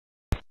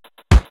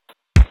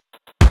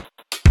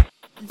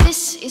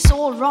This is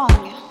all wrong.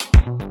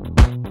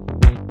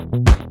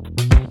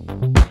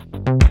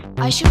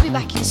 I should be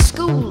back in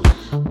school.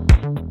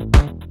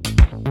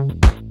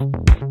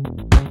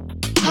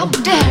 How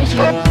dare you!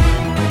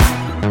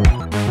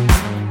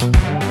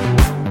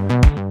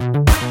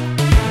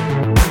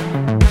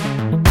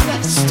 You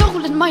have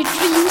stolen my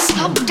dreams.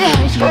 How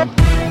dare you!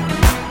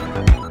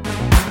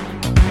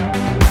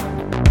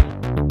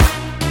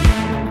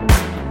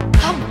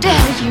 How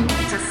dare you!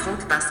 It's a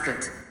fruit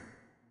basket.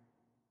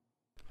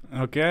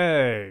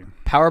 Okay.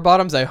 Power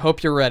Bottoms, I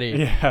hope you're ready.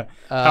 Yeah.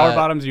 Power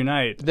Bottoms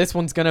unite. This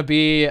one's going to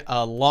be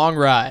a long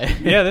ride.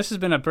 Yeah, this has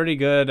been a pretty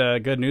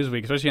good news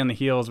week, especially on the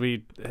heels.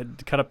 We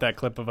had cut up that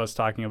clip of us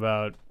talking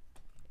about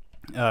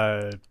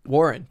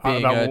Warren being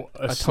about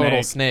a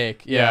total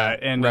snake. Yeah,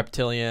 and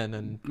reptilian,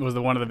 and was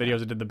one of the videos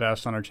that did the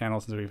best on our channel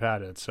since we've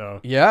had it.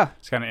 So yeah,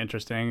 it's kind of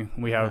interesting.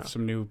 We have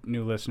some new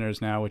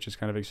listeners now, which is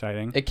kind of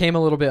exciting. It came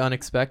a little bit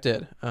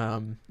unexpected.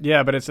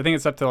 Yeah, but I think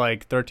it's up to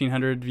like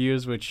 1,300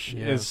 views, which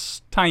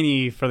is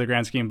tiny for the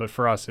grand scheme, but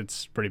for us,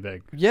 it's pretty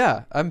big.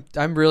 Yeah, I'm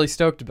really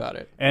stoked about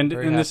it. And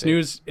in this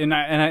news, and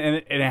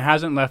it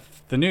hasn't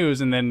left the news,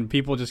 and then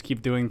people just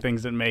keep doing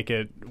things that make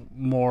it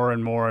more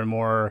and more and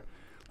more.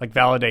 Like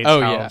validates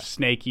how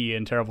snaky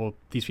and terrible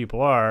these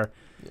people are.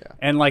 Yeah.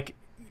 And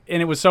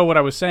it was so what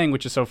I was saying,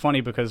 which is so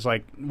funny because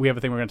like we have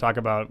a thing we're going to talk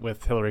about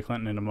with Hillary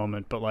Clinton in a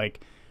moment, but like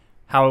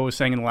how I was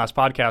saying in the last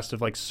podcast of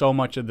like so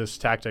much of this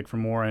tactic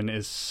from Warren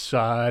is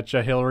such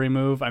a Hillary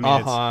move. I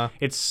mean,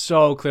 it's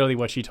so clearly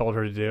what she told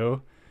her to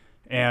do.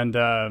 And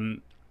yeah,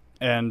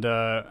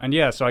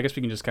 so I guess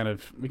we can just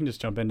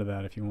jump into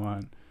that if you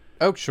want.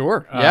 Oh,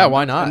 sure. Yeah,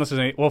 why not? Unless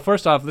there's well,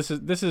 first off, this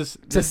is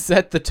to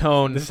set the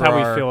tone. This is how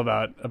we feel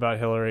about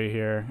Hillary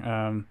here.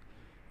 And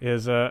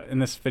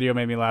this video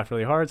made me laugh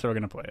really hard, so we're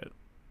gonna play it.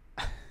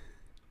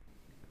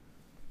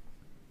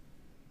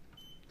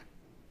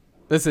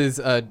 This is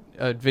a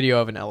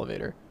video of an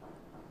elevator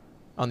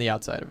on the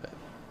outside of it.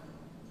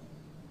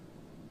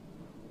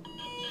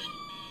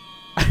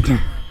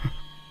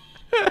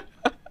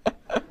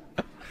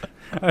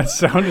 That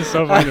sound is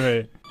so funny to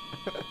me.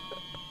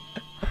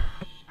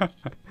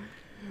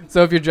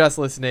 So if you're just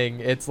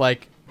listening, it's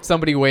like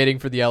somebody waiting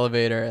for the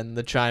elevator and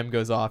the chime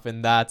goes off,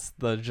 and that's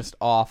the just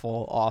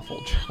awful,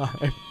 awful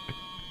chime.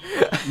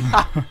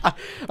 I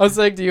was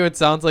saying to you, it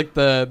sounds like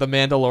the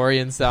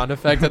Mandalorian sound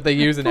effect that they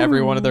use in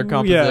every one of their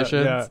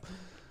compositions.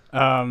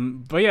 Yeah.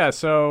 But yeah,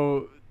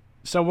 so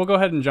we'll go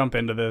ahead and jump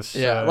into this.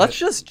 Yeah, let's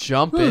just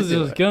jump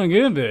into it. Going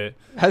good bit.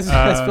 Has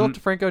Philip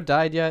DeFranco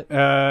died yet?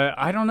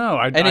 I don't know.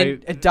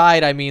 It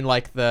died, I mean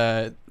like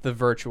the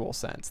virtual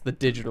sense, the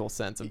digital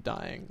sense of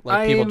dying.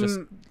 Like people just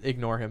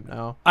ignore him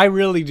now. I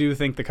really do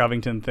think the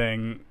Covington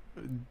thing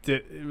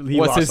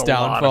was his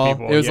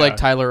downfall. It was like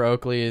Tyler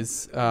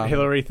Oakley's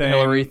Hillary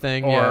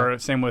thing, or yeah.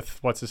 Same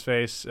with what's his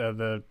face,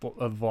 the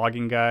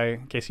vlogging guy,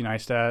 Casey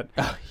Neistat.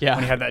 Yeah,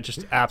 when he had that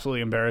just absolutely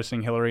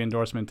embarrassing Hillary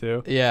endorsement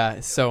too. Yeah,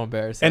 it's so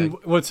embarrassing. And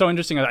what's so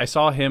interesting, I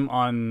saw him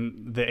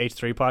on the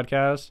H3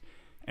 podcast,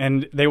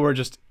 and they were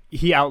just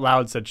he out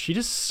loud said, "She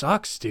just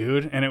sucks,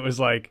 dude," and it was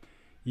like,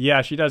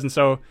 yeah, she does. And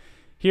so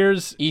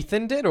here's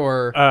Ethan did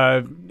or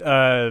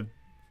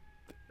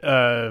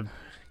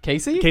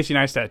Casey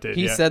Neistat did.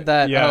 He said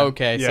that. Yeah. Oh,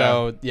 okay. Yeah.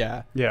 So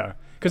yeah.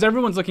 Because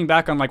everyone's looking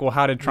back on like, well,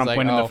 how did Trump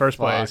win in the first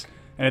place?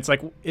 And it's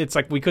like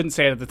we couldn't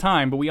say it at the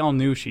time, but we all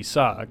knew she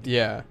sucked.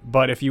 Yeah.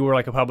 But if you were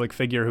like a public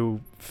figure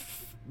who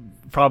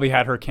probably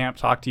had her camp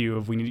talk to you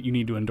of you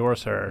need to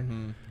endorse her.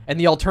 Mm-hmm. And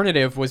the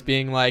alternative was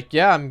being like,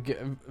 yeah,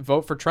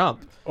 vote for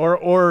Trump.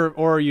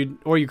 Or you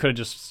could have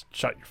just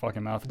shut your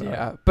fucking mouth about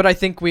Yeah, it. but I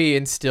think we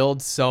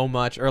instilled so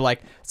much, or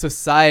like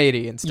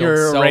society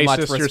instilled so racist,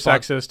 much. You're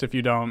sexist if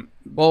you don't.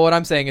 Well, what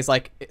I'm saying is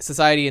like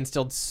society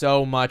instilled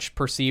so much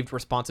perceived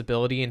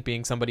responsibility in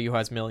being somebody who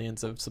has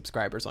millions of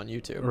subscribers on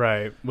YouTube.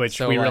 Right, which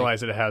we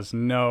realize it has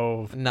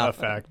no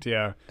effect.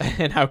 Yeah,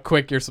 and how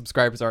quick your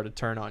subscribers are to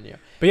turn on you.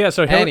 But yeah,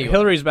 so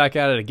Hillary's back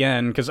at it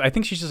again because I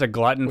think she's just a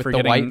glutton for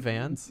getting white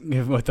vans.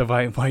 With the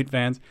white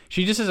vans,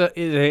 she just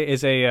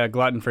is a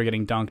glutton for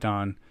getting dunked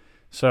on.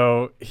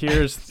 So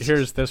here's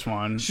this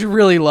one. She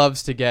really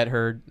loves to get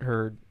her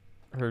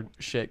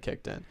shit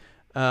kicked in.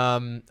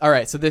 All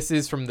right, so this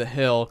is from The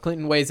Hill.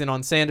 Clinton weighs in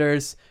on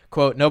Sanders.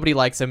 Quote, nobody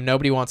likes him.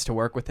 Nobody wants to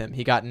work with him.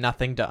 He got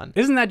nothing done.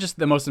 Isn't that just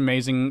the most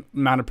amazing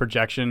amount of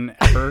projection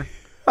ever?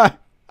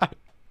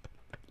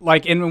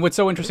 Like, and what's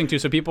so interesting too,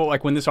 so people,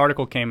 like when this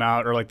article came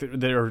out or like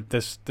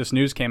this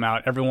news came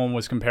out, everyone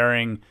was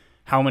comparing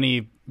how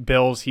many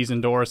bills he's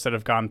endorsed that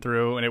have gone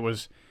through.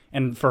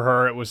 And for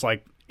her, it was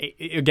like,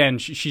 again,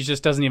 she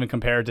just doesn't even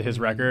compare to his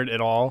record at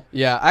all.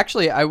 Yeah,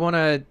 actually, I want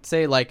to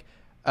say like,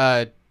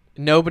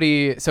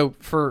 nobody. So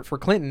for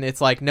Clinton,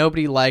 it's like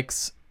nobody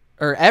likes,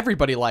 or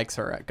everybody likes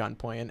her at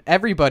gunpoint, and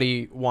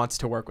everybody wants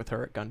to work with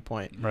her at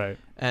gunpoint. Right.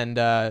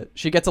 And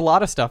she gets a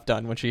lot of stuff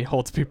done when she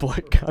holds people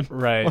at gunpoint.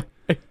 Right.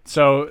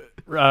 So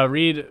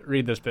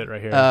Read this bit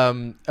right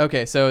here.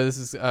 Okay, so this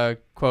is a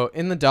quote.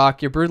 In the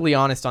doc, you're brutally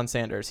honest on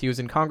Sanders. He was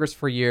in Congress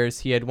for years.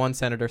 He had one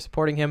senator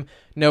supporting him.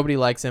 Nobody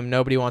likes him.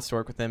 Nobody wants to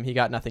work with him. He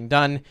got nothing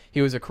done.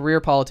 He was a career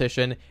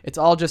politician. It's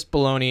all just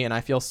baloney, and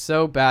I feel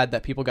so bad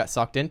that people got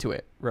sucked into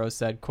it, Rose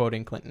said,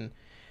 quoting Clinton.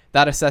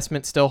 That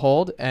assessment still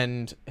hold?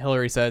 And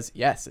Hillary says,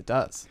 yes, it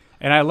does.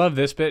 And I love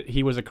this bit.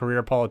 He was a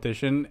career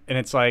politician, and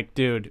it's like,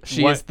 dude,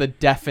 she is the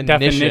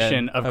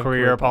definition of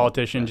career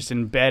politician, just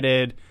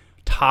embedded,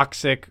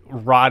 toxic,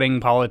 rotting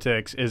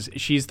politics.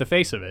 She's the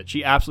face of it.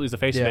 She absolutely is the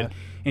face of it,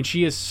 and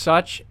she is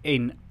such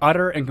an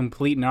utter and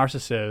complete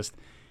narcissist.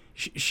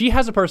 She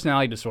has a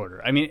personality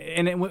disorder. I mean,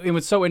 and it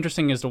was so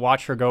interesting is to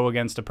watch her go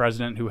against a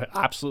president who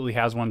absolutely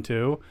has one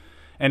too,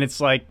 and it's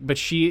like, but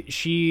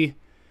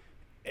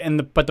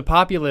the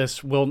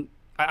populace will.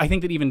 I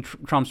think that even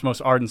Trump's most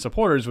ardent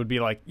supporters would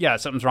be like, yeah,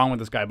 something's wrong with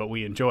this guy, but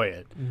we enjoy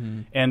it.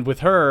 Mm-hmm. And with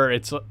her,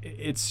 it's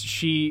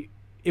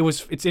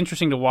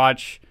interesting to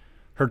watch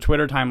her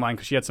Twitter timeline,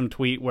 because she had some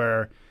tweet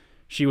where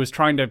she was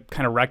trying to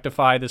kind of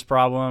rectify this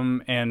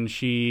problem, and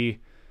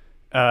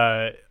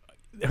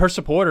her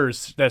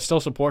supporters that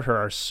still support her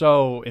are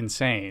so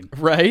insane,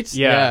 right?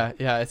 Yeah.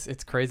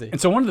 It's crazy.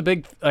 And so one of the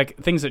big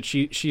things that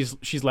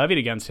she's levied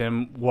against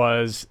him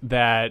was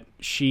that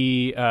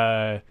he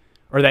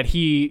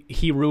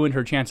ruined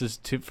her chances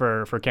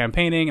for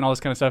campaigning and all this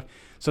kind of stuff.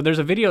 So there's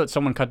a video that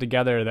someone cut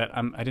together that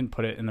I didn't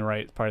put it in the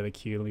right part of the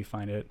queue. Let me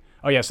find it.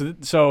 Oh yeah,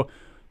 so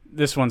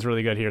this one's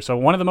really good here. So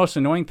one of the most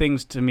annoying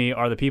things to me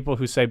are the people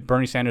who say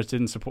Bernie Sanders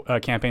didn't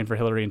campaign for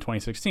Hillary in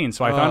 2016.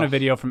 So I found a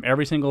video from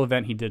every single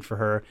event he did for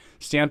her,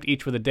 stamped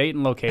each with a date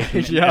and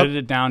location, and edited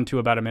it down to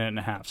about a minute and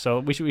a half. So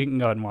we can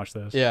go ahead and watch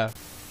this. Yeah.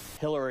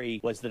 Hillary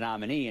was the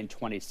nominee in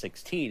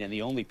 2016, and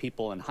the only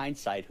people in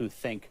hindsight who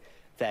think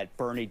that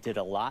Bernie did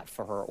a lot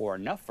for her or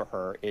enough for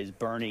her is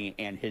Bernie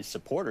and his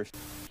supporters.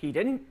 He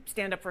didn't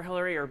stand up for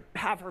Hillary or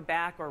have her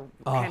back or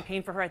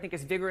campaign for her, I think,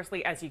 as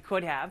vigorously as he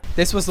could have.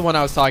 This was the one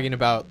I was talking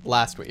about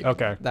last week.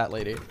 Okay. That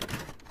lady.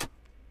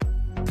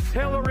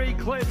 Hillary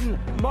Clinton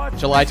must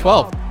July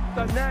 12th.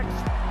 the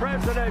next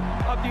president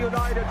of the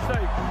United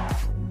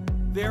States.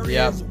 There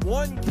is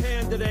one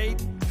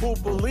candidate who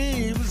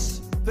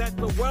believes that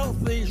the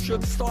wealthy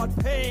should start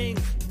paying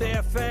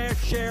their fair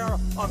share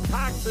of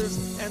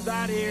taxes, and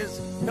that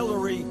is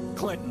Hillary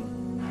Clinton.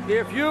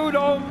 If you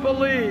don't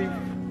believe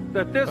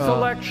that this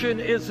election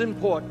is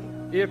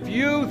important, if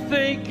you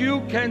think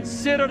you can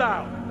sit it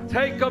out,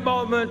 take a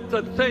moment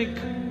to think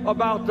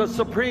about the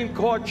Supreme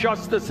Court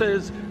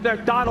justices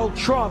that Donald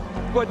Trump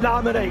would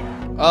nominate.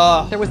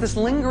 There was this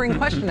lingering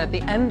question at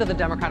the end of the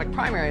Democratic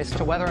primary as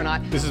to whether or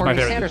not Bernie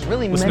Sanders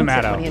really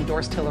meant it when he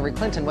endorsed Hillary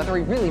Clinton, whether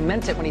he really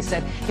meant it when he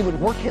said he would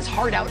work his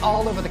heart out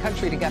all over the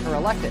country to get her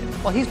elected.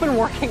 Well, he's been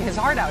working his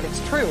heart out,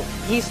 it's true.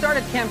 He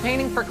started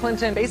campaigning for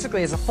Clinton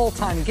basically as a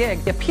full-time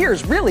gig. He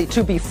appears really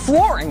to be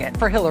flooring it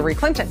for Hillary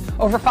Clinton.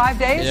 Over 5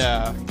 days,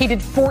 he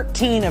did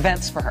 14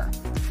 events for her.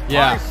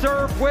 I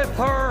served with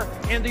her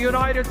in the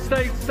United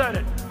States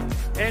Senate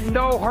and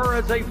know her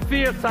as a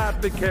fierce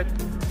advocate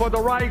for the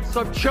rights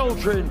of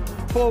children,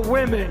 for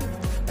women,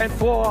 and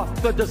for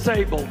the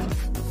disabled.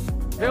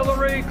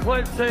 Hillary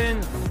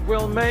Clinton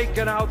will make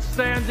an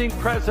outstanding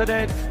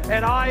president,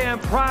 and I am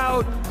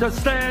proud to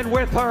stand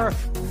with her.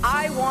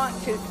 I want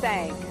to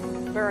thank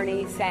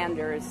Bernie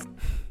Sanders.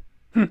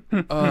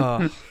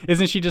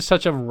 Isn't she just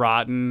such a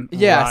rotten,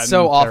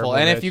 so awful.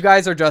 And bitch? If you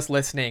guys are just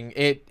listening,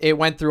 it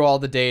went through all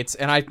the dates,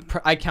 and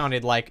I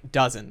counted like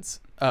dozens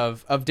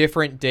of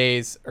different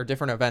days or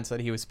different events that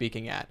he was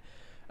speaking at.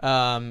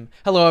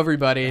 Hello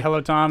everybody.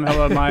 Hello Tom.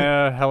 Hello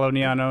Maya. Hello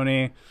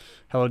Neononi.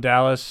 Hello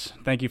Dallas.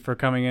 Thank you for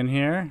coming in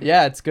here.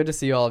 Yeah, it's good to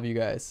see all of you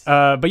guys.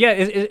 But yeah,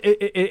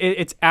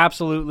 it's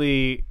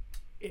absolutely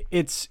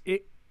it's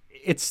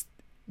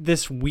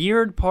this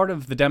weird part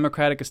of the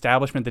Democratic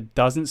establishment that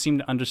doesn't seem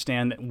to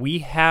understand that we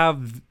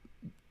have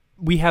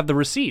the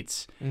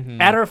receipts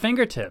at our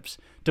fingertips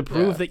to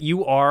prove that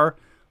you are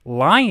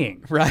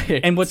lying.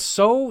 Right. And what's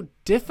so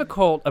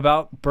difficult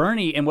about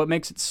Bernie and what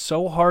makes it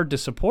so hard to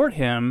support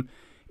him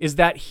is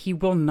that he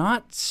will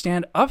not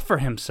stand up for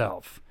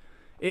himself.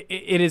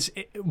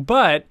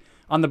 But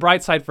on the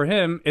bright side for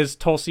him is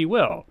Tulsi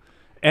will.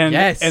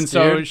 And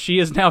so she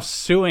is now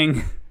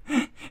suing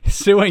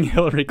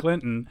Hillary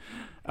Clinton.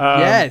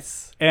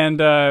 And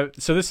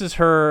so this is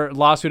her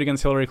lawsuit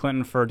against Hillary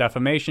Clinton for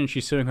defamation.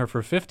 She's suing her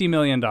for $50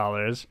 million.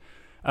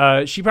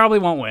 She probably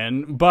won't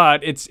win,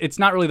 but it's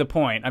not really the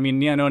point. I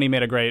mean, Neononi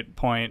made a great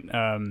point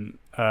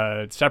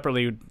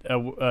separately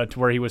to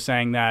where he was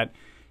saying that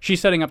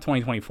she's setting up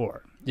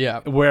 2024. Yeah.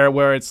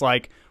 Where it's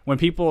like when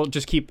people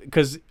just keep,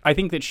 because I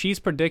think that she's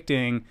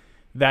predicting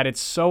that it's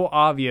so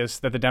obvious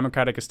that the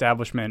Democratic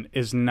establishment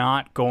is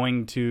not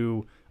going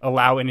to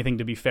allow anything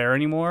to be fair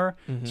anymore.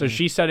 So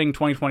she's setting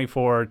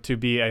 2024 to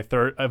be a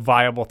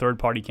viable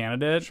third-party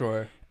candidate.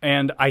 Sure.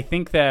 And I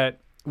think that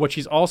what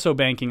she's also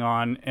banking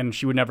on, and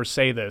she would never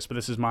say this, but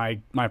this is my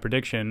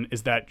prediction,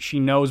 is that she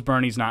knows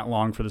Bernie's not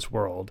long for this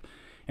world.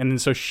 And then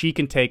so she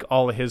can take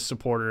all of his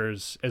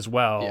supporters as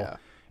well. Yeah.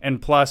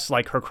 and plus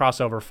like her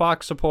crossover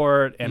Fox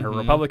support and her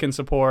Republican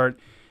support.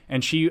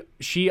 And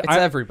it's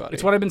everybody.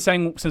 It's what I've been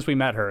saying since we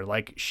met her.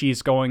 Like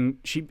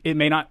it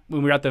may not,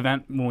 when we were at the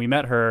event, when we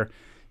met her,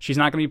 she's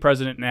not going to be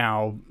president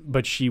now,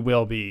 but she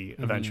will be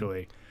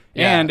eventually.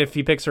 Yeah. And if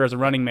he picks her as a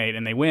running mate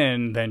and they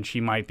win, then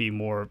she might be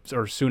more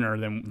or sooner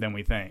than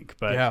we think.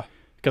 But yeah.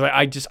 Because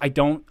I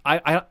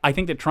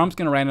think that Trump's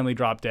going to randomly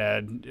drop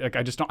dead. Like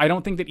I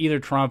don't think that either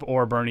Trump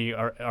or Bernie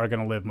are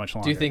going to live much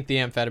longer. Do you think the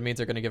amphetamines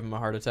are going to give him a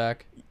heart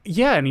attack?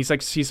 Yeah, and he's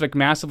like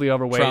massively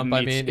overweight. Trump,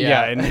 and eats,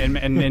 yeah,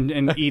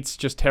 and eats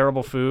just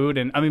terrible food.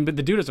 And I mean, but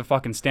the dude has a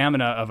fucking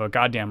stamina of a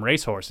goddamn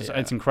racehorse.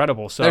 It's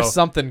incredible. So there's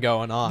something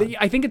going on.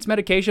 I think it's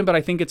medication, but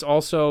I think it's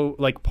also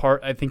like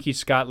I think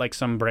he's got like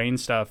some brain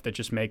stuff that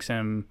just makes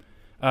him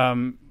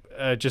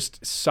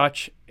just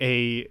such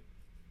a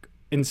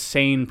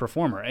insane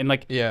performer. And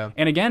like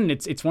and again,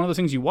 it's one of those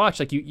things you watch,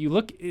 like you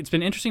look, it's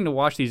been interesting to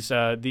watch these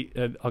I'll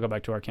go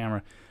back to our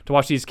camera, to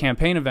watch these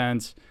campaign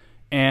events,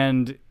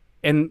 and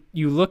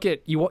you look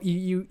at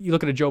you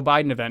look at a Joe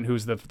Biden event,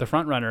 who's the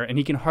front runner, and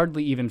he can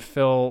hardly even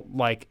fill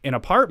like an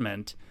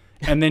apartment.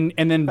 And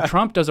then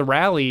Trump does a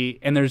rally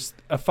and there's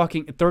a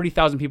fucking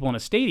 30,000 people in a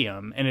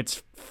stadium and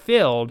it's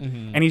filled,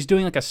 and he's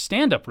doing like a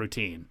stand-up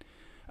routine.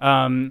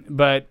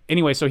 But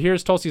anyway, so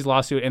here's Tulsi's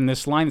lawsuit, and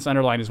this line that's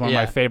underlined is one of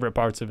my favorite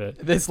parts of it.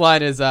 This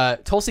line is,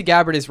 Tulsi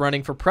Gabbard is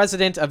running for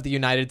president of the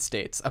United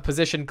States, a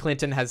position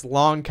Clinton has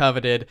long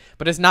coveted,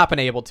 but has not been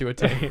able to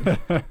attain.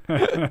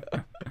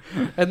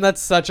 And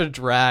that's such a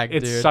drag,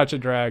 dude. It's such a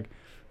drag.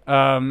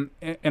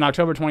 In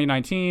October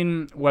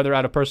 2019, whether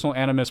out of personal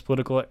animus,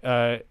 political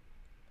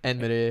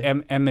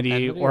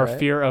enmity or right?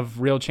 fear of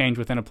real change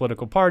within a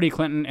political party,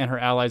 Clinton and her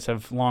allies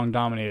have long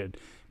dominated.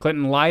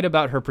 Clinton lied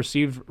about her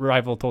perceived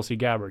rival Tulsi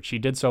Gabbard. She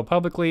did so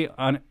publicly,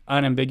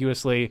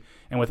 unambiguously,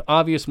 and with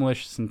obvious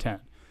malicious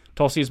intent.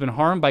 Tulsi has been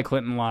harmed by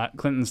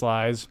Clinton's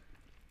lies,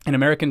 and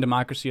American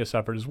democracy has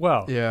suffered as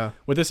well. Yeah.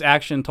 With this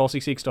action, Tulsi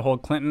seeks to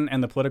hold Clinton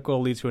and the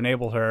political elites who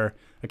enable her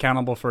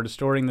accountable for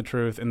distorting the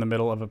truth in the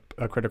middle of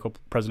a critical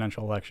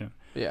presidential election.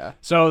 Yeah.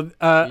 So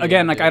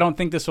again, like I don't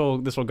think this will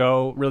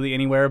go really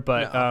anywhere,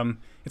 but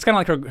it's kind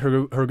of like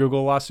her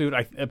Google lawsuit.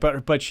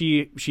 But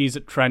she's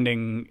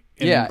trending.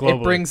 Globally.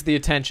 It brings the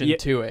attention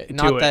to it.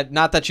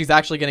 Not that she's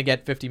actually going to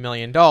get $50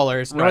 million,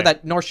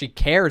 nor she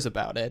cares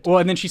about it. Well,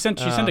 and then she sent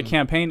a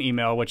campaign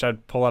email, which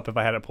I'd pull up if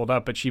I had it pulled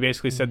up, but she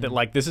basically said that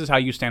like this is how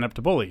you stand up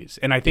to bullies.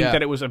 And I think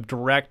that it was a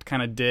direct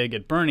kind of dig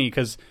at Bernie,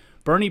 because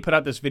Bernie put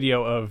out this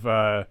video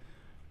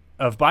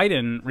of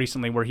Biden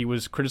recently where he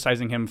was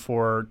criticizing him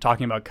for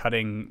talking about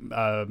cutting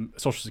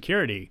Social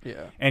Security.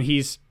 Yeah. And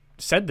he's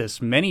said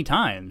this many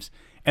times.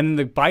 And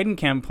the Biden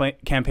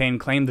campaign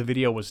claimed the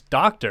video was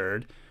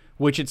doctored,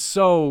 which it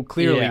so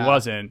clearly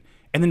wasn't.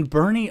 And then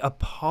Bernie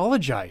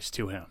apologized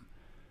to him.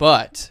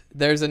 But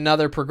there's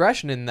another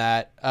progression in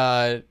that.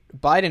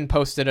 Biden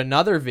posted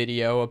another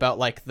video about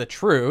like the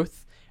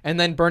truth, and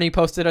then Bernie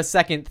posted a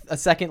second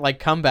like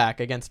comeback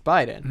against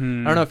Biden.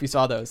 I don't know if you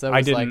saw those. That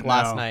was like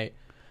last night.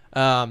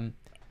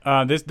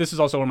 This is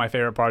also one of my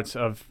favorite parts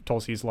of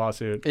Tulsi's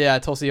lawsuit. Yeah,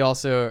 Tulsi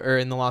also, or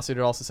in the lawsuit,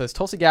 it also says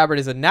Tulsi Gabbard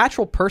is a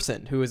natural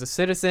person who is a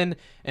citizen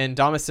and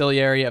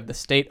domiciliary of the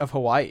state of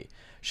Hawaii.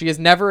 She has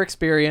never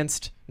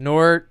experienced,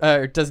 nor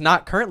does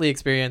not currently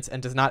experience,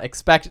 and does not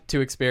expect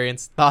to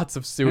experience thoughts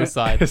of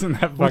suicide. Isn't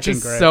that fucking which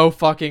is great? So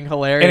fucking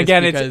hilarious. And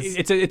again,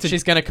 it's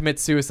she's gonna commit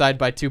suicide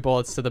by 2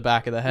 bullets to the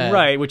back of the head.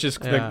 Right, which is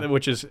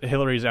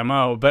Hillary's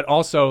MO. But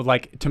also,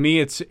 like, to me,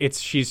 it's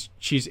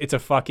a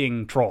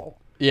fucking troll.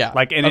 Yeah,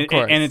 like, and of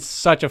course. And it's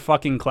such a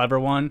fucking clever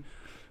one.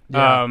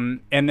 Yeah.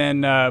 And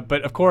then,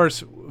 but of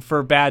course,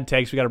 for bad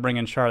takes, we got to bring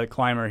in Charlotte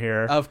Clymer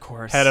here. Of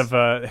course, head of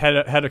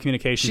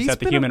communications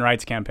at the Human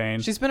Rights Campaign.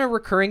 She's been a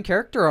recurring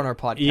character on our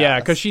podcast. Yeah,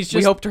 because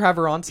we hope to have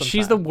her on sometime.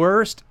 She's the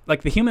worst.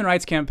 Like the Human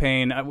Rights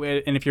Campaign,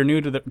 and if you're new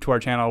to our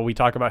channel, we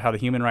talk about how the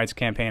Human Rights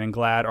Campaign and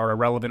GLAAD are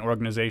irrelevant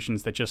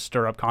organizations that just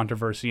stir up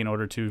controversy in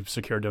order to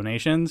secure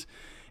donations.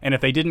 And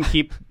if they didn't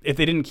keep,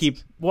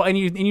 well, and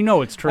you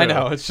know it's true. I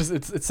know it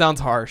sounds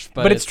harsh,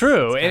 but it's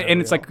true, and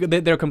it's like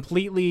they're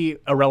completely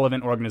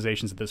irrelevant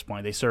organizations at this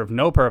point. They serve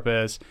no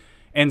purpose,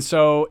 and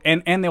so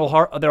and they'll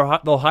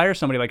hire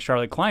somebody like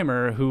Charlotte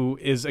Clymer, who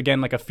is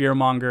again like a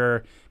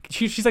fearmonger.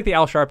 She's like the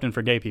Al Sharpton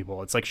for gay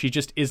people. It's like she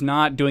just is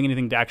not doing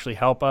anything to actually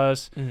help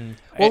us. Mm-hmm.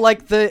 Well,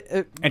 like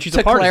and she's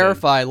to a partisan.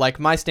 Clarify, like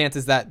my stance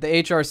is that the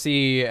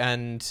HRC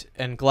and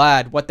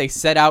GLAAD, what they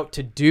set out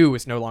to do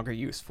is no longer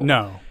useful.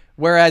 No.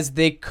 Whereas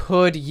they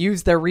could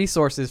use their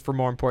resources for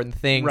more important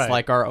things,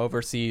 like our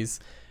overseas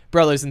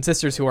brothers and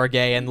sisters who are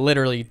gay and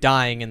literally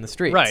dying in the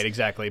streets. Right,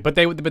 exactly. But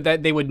they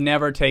would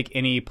never take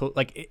any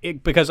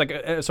because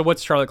so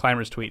what's Charlotte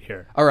Clymer's tweet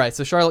here? All right,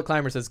 so Charlotte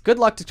Clymer says, "Good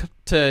luck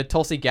to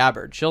Tulsi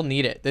Gabbard. She'll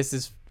need it. This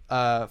is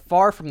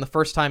far from the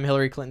first time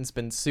Hillary Clinton's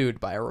been sued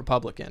by a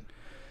Republican."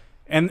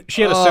 And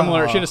she had a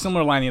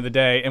similar line the other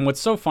day. And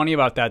what's so funny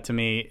about that to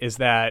me is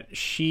that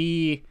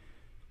she.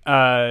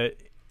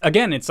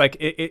 Again, it's like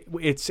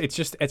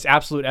it's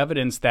absolute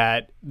evidence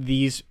that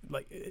these,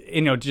 like,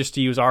 just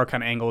to use our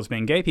kind of angle as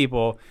being gay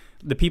people,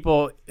 the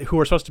people who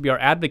are supposed to be our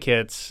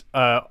advocates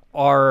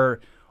are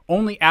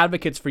only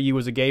advocates for you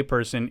as a gay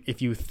person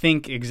if you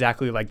think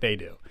exactly like they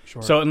do.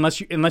 Sure. So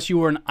unless you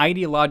were an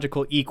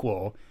ideological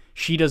equal,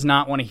 she does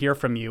not want to hear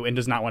from you and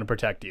does not want to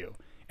protect you.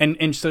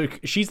 And so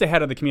she's the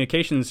head of the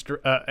communications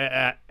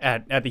at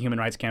the Human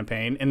Rights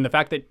Campaign, and the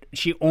fact that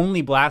she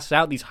only blasts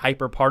out these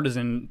hyper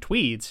partisan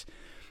tweets,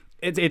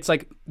 it's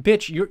like,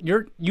 bitch,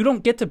 you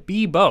don't get to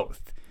be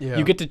both. Yeah.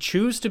 You get to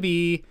choose to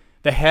be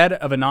the head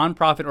of a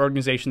nonprofit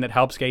organization that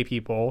helps gay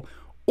people,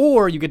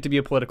 or you get to be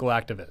a political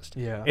activist.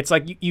 Yeah. It's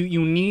like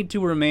you need to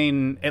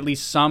remain at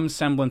least some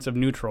semblance of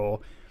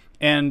neutral,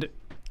 and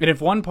if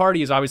one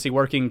party is obviously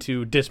working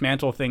to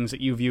dismantle things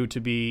that you view to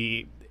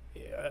be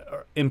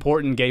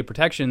important gay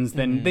protections,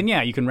 then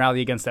yeah, you can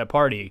rally against that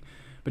party.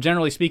 But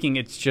generally speaking,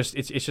 it's just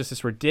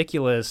this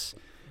ridiculous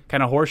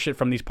kind of horseshit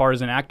from these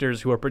partisan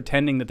actors who are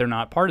pretending that they're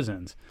not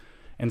partisans.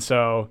 And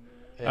so,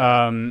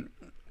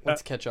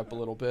 let's catch up a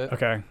little bit.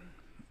 Okay.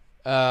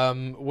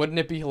 Wouldn't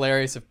it be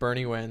hilarious if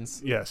Bernie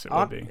wins? Yes, it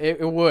would be.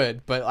 It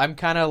would, but I'm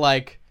kind of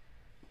like,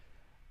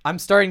 I'm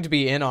starting to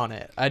be in on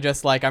it.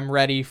 I'm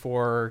ready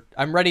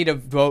to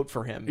vote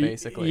for him,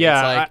 basically. Yeah,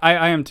 it's like,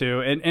 I am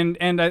too. And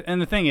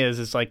the thing is,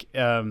 it's like,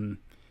 it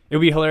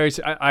would be hilarious.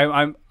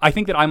 I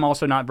think that I'm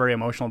also not very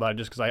emotional about it,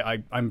 just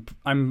because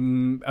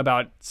I'm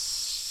about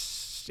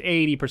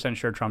 80%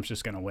 sure Trump's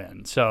just going to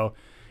win. So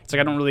it's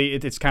like, I don't really,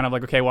 it's kind of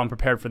like, okay, well, I'm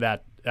prepared for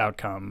that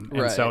outcome.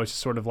 And so it's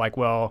just sort of like,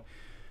 well,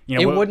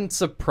 it wouldn't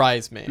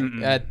surprise me.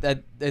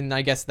 And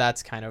I guess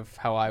that's kind of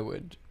how I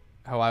would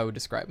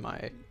describe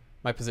my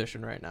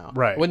position right now.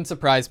 Right. It wouldn't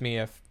surprise me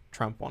if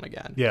Trump won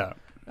again. Yeah.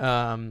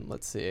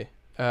 Let's see.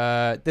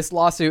 This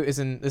lawsuit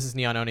this is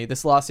Neon Oni.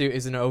 This lawsuit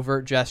is an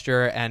overt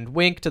gesture and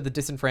wink to the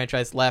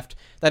disenfranchised left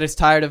that is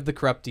tired of the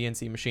corrupt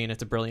DNC machine.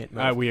 It's a brilliant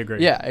move. We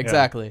agree. Yeah,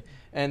 exactly. Yeah.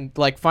 And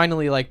like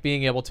finally, like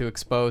being able to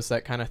expose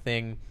that kind of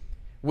thing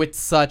with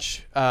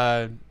such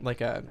like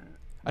a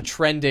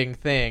trending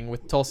thing,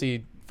 with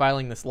Tulsi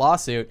filing this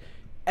lawsuit,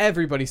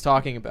 everybody's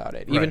talking about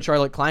it. Even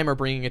Charlotte Clymer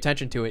bringing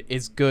attention to it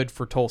is good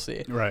for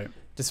Tulsi. Right.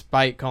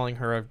 Despite calling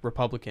her a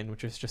Republican,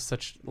 which is just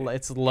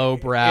it's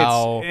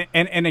lowbrow.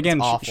 And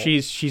again,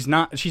 she's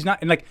not,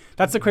 and like,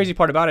 that's the crazy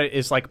part about it,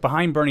 is like,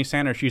 behind Bernie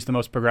Sanders, she's the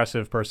most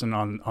progressive person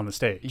on the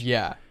stage.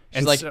 Yeah.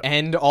 She's like,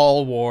 end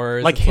all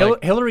wars. Like,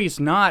 Hillary's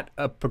not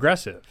a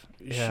progressive.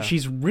 Yeah.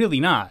 She's really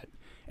not.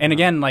 And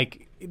again,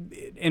 like,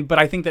 but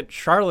I think that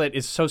Charlotte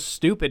is so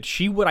stupid,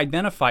 she would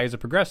identify as a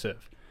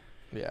progressive.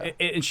 Yeah.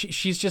 And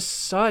she's just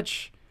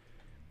such,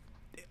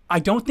 I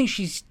don't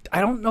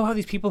know how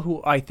these people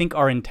who I think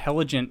are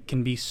intelligent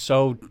can be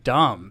so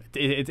dumb.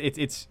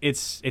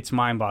 It's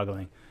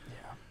mind-boggling.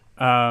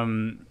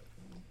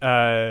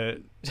 Yeah.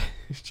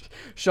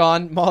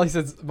 Sean,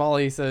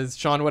 Molly says,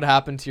 Sean, what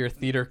happened to your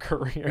theater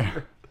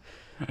career?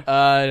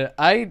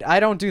 I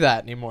don't do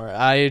that anymore.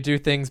 I do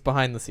things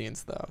behind the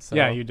scenes though. So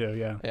yeah, you do.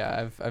 Yeah.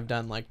 Yeah, I've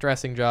done like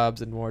dressing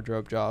jobs and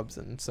wardrobe jobs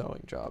and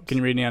sewing jobs. Can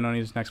you read Neon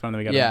Oni's next one? Then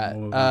we got.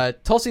 Yeah.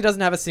 Tulsi doesn't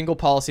have a single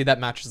policy that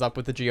matches up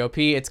with the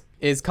GOP.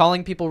 Is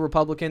calling people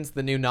Republicans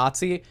the new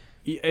Nazi.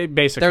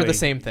 Basically, they're the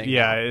same thing.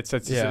 Yeah, it's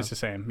the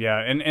same. Yeah,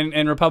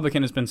 and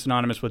Republican has been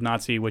synonymous with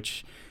Nazi,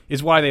 which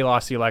is why they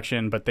lost the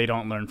election. But they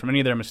don't learn from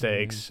any of their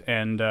mistakes,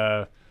 and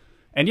how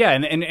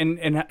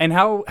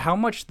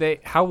much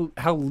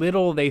how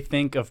little they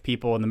think of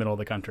people in the middle of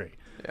the country.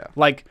 Yeah.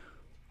 Like,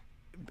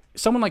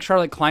 someone like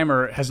Charlotte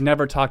Clymer has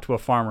never talked to a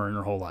farmer in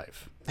her whole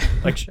life.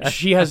 Like,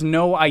 she has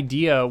no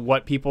idea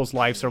what people's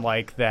lives are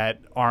like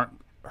that aren't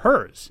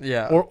hers.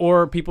 Yeah.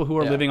 Or people who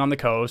are living on the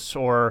coast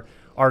or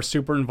are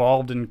super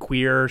involved in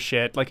queer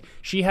shit. Like,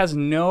 she has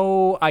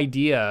no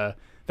idea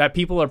that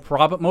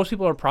most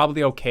people are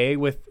probably okay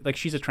with, like,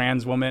 she's a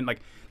trans woman. Like,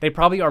 they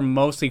probably are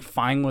mostly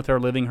fine with her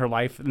living her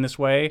life in this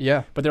way.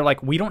 Yeah. But they're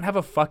like, we don't have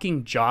a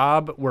fucking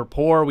job. We're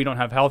poor. We don't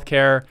have health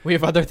care. We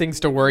have other things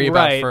to worry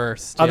about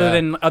first. Other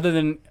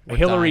than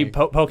Hillary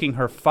poking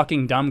her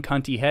fucking dumb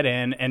cunty head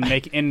in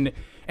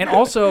and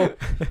also,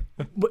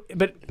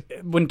 but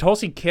when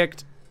Tulsi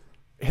kicked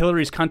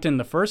Hillary's cunt in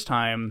the first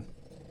time,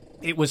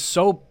 it was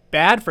so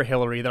bad for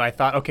Hillary that I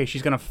thought, okay,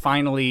 she's going to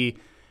finally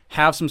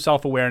have some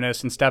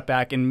self-awareness and step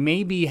back and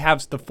maybe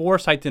have the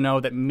foresight to know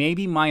that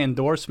maybe my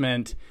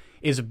endorsement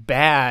is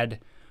bad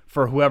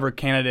for whoever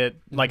candidate.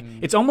 Like,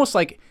 it's almost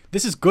like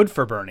this is good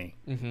for Bernie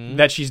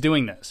that she's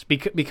doing this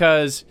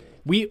because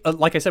we,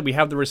 like I said, we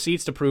have the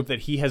receipts to prove that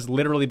he has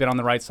literally been on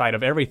the right side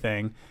of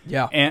everything.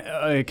 Yeah.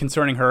 And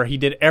concerning her, he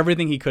did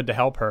everything he could to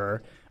help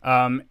her.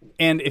 And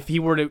if he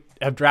were to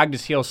have dragged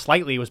his heels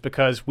slightly, it was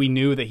because we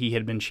knew that he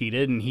had been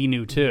cheated, and he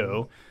knew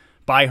too,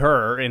 by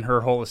her and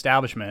her whole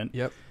establishment.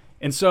 Yep.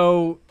 And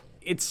so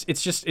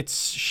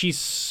she's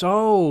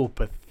so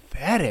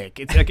pathetic.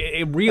 It's like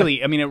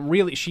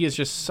she is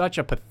just such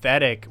a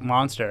pathetic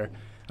monster.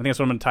 I think that's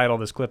what I'm going to title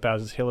this clip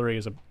as, is Hillary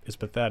is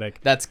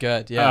pathetic. That's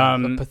good. Yeah.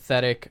 A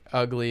pathetic,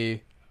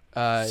 ugly,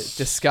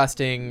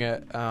 disgusting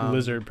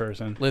lizard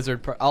person.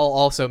 I'll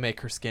also make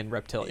her skin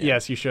reptilian.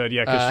 Yes, you should.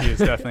 Yeah, because she is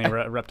definitely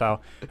a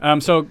reptile.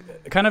 So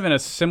kind of in a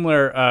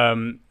similar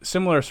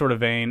sort of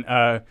vein,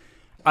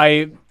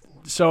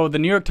 So the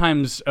New York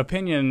Times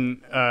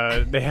opinion,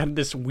 they had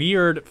this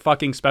weird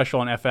fucking special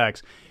on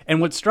FX. And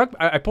what struck,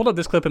 I pulled up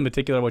this clip in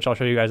particular, which I'll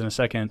show you guys in a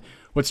second.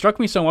 What struck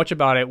me so much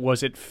about it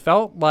was it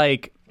felt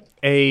like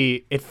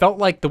the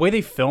way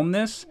they filmed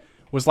this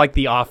was like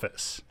The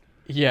Office.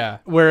 Yeah.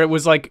 Where it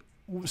was like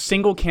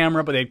single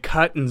camera, but they'd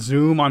cut and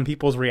zoom on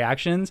people's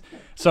reactions.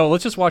 So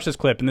let's just watch this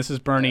clip. And this is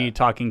Bernie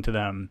talking to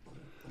them.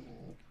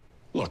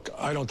 Look,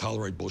 I don't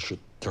tolerate bullshit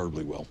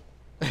terribly well.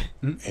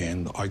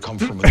 And I come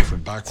from a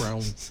different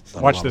background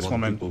than Watch a lot this of other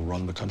woman. people who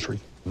run the country.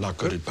 I'm not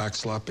good at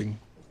backslapping.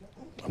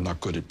 I'm not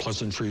good at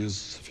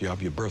pleasantries. If you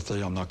have your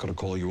birthday, I'm not going to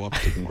call you up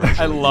to congratulate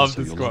you. I love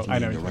so this you quote. love me I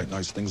know and you you write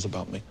nice things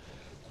about me.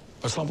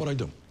 That's not what I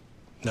do.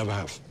 Never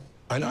have.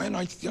 And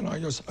I take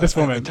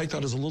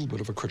that as a little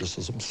bit of a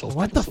criticism, self-criticism.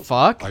 What the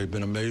fuck? I've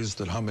been amazed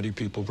at how many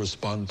people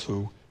respond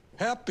to,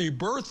 happy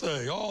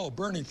birthday. Oh,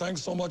 Bernie,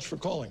 thanks so much for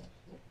calling.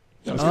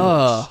 You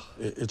know,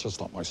 it's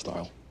just not my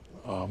style.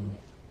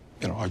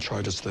 You know, I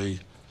try to stay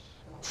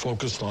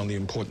focused on the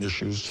important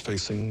issues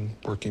facing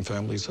working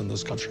families in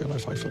this country, and I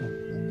fight for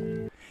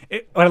them.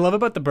 What I love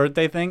about the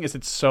birthday thing is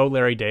it's so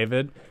Larry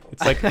David.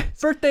 It's like,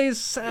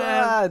 birthdays,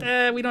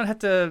 we don't have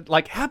to,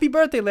 like, happy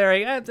birthday, Larry.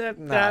 We don't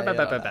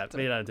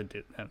have to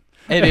do that.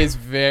 It is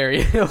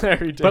very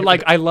Larry David. But,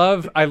 like, I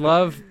love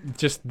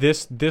just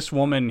this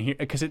woman here,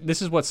 because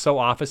this is what's so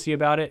officey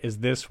about it, is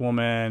this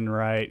woman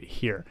right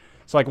here.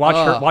 So, like,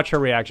 watch her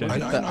reaction.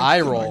 The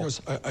eye roll.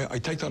 I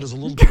take that as a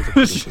little bit of a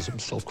criticism,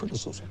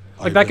 self-criticism.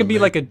 Like, that could be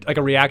like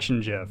a reaction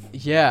gif.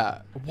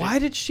 Yeah. Why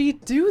did she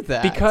do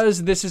that?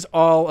 Because this is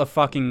all a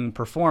fucking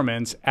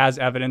performance, as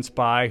evidenced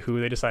by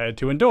who they decided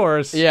to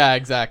endorse. Yeah,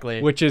 exactly.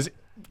 Which is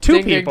two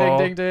ding, people.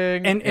 Ding,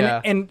 ding, ding,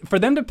 ding. And for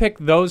them to pick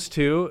those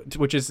two,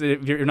 which is,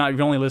 if you're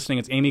only listening,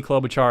 it's Amy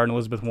Klobuchar and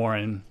Elizabeth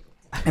Warren.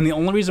 And the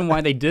only reason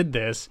why they did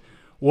this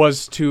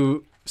was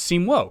to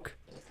seem woke.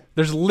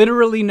 There's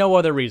literally no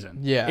other reason.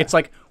 Yeah. It's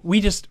like we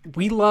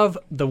love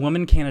the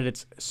women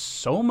candidates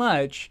so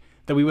much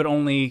that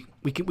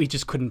we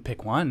just couldn't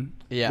pick one.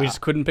 Yeah. We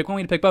just couldn't pick one.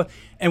 We had to pick both.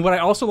 And what I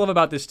also love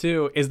about this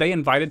too is they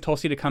invited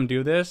Tulsi to come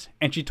do this,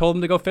 and she told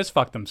them to go fist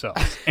fuck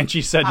themselves, and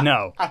she said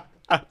no.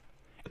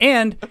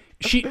 And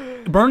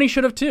Bernie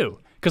should have too,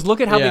 because look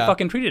at how they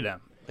fucking treated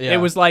him. Yeah. It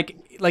was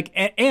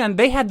and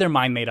they had their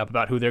mind made up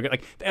about who they're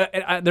like.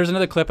 There's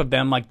another clip of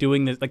them like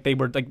doing this, like they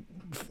were like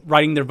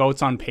writing their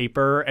votes on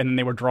paper and then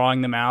they were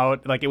drawing them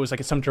out. Like it was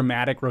like some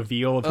dramatic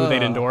reveal of who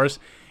they'd endorse,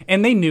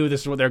 and they knew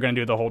this is what they're going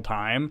to do the whole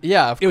time.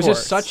 Yeah, it was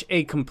just such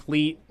a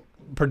complete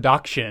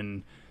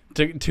production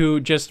to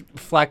just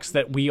flex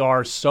that we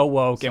are so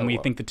woke and we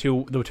think the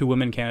two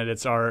women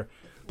candidates are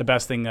the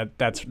best thing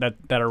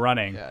that are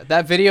running. Yeah,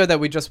 that video that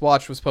we just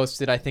watched was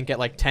posted, I think, at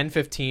like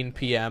 10:15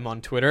 p.m.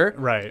 on Twitter.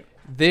 Right.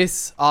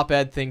 This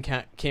op-ed thing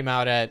came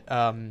out at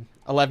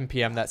 11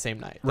 p.m. that same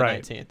night, the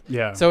 19th.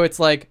 Yeah. So it's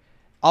like,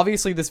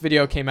 obviously this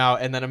video came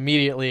out and then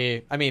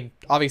immediately, I mean,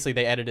 obviously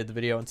they edited the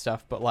video and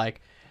stuff, but like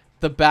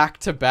the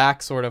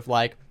back-to-back sort of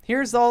like,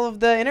 here's all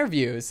of the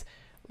interviews.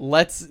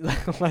 Let's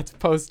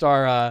post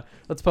our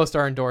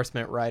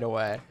endorsement right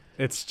away.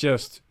 It's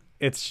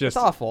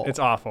awful. It's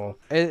awful.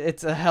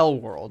 It's a hell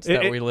world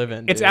that we live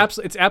in. It's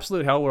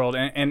absolute hell world,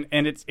 and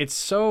it's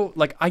so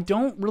like I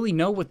don't really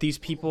know what these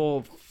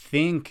people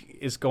think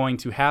is going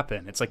to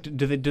happen. It's like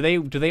do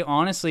they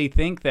honestly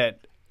think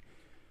that?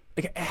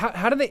 Like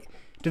how do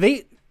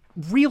they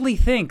really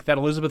think that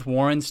Elizabeth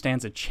Warren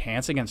stands a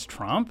chance against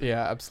Trump?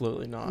 Yeah,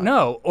 absolutely not.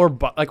 No, or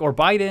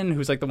Biden,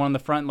 who's like the one on the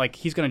front, like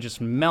he's gonna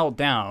just melt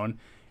down.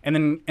 And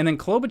then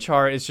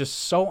Klobuchar is just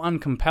so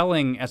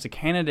uncompelling as a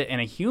candidate and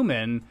a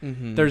human.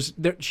 Mm-hmm.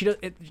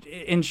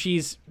 And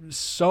she's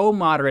so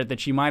moderate that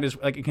she might as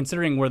like,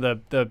 considering where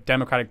the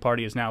Democratic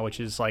Party is now, which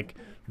is like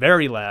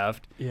very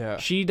left. Yeah,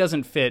 she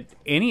doesn't fit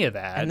any of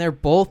that. And they're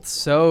both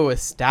so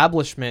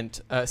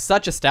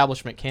such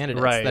establishment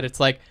candidates that it's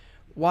like,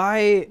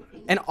 why?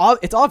 And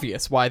it's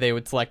obvious why they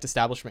would select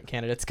establishment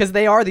candidates, because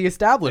they are the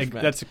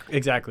establishment. That's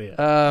exactly it.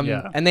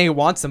 And they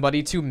want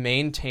somebody to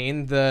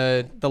maintain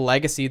the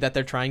legacy that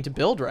they're trying to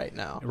build right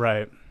now.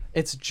 Right.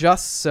 It's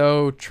just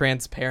so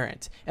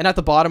transparent. And at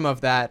the bottom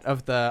of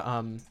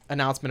the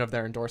announcement of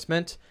their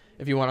endorsement,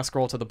 if you want to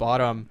scroll to the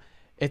bottom,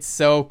 it's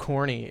so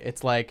corny.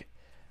 It's like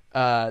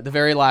the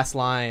very last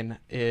line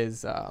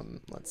is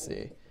let's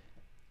see.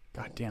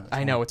 God damn it.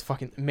 I know, it's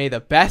fucking, may the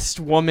best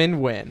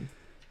woman win.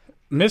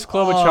 Miss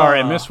Klobuchar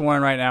and Miss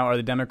Warren right now are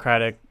the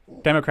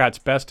Democrats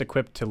best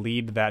equipped to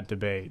lead that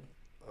debate.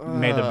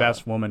 May the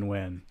best woman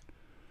win.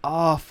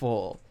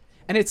 Awful.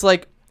 And it's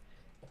like,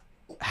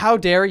 how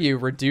dare you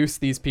reduce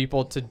these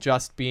people to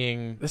just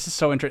being... This is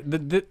so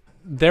interesting.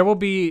 There will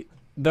be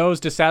those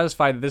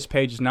dissatisfied that this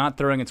page is not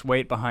throwing its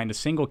weight behind a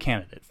single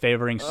candidate,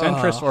 favoring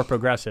centrists or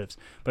progressives.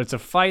 But it's a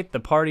fight the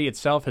party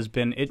itself has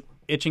been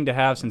itching to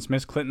have since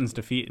Miss Clinton's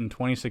defeat in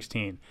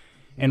 2016.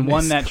 And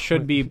one that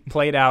should be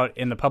played out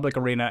in the public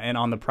arena and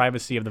on the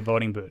privacy of the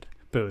voting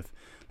booth.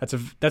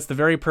 That's the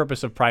very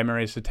purpose of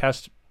primaries, to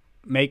test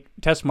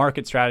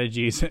market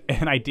strategies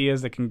and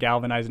ideas that can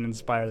galvanize and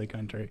inspire the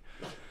country.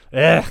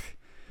 Ugh.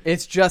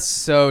 It's just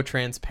so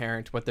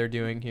transparent what they're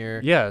doing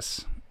here.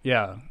 Yes.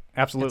 Yeah,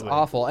 absolutely. It's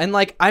awful. And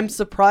like, I'm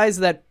surprised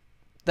that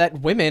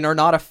women are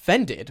not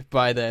offended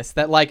by this,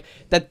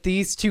 that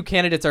these two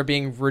candidates are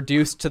being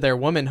reduced to their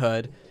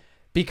womanhood,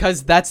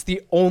 because that's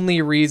the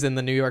only reason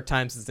the New York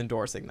Times is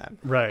endorsing them.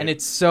 Right. And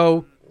it's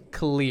so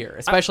clear,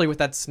 especially with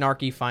that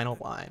snarky final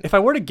line. If I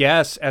were to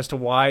guess as to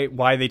why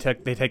they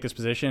take this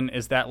position,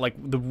 is that like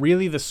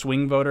the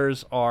swing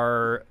voters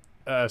are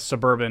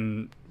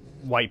suburban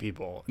white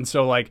people. And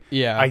so like,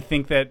 yeah, I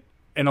think that,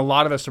 and a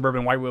lot of the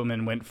suburban white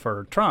women went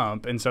for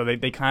Trump, and so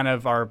they kind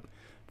of are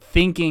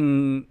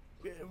thinking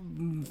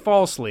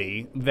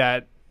falsely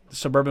that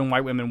suburban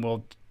white women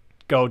will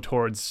go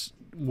towards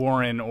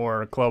Warren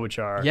or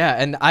Klobuchar. Yeah,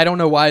 and I don't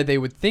know why they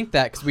would think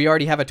that, because we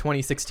already have a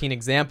 2016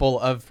 example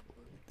of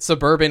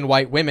suburban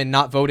white women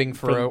not voting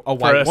for a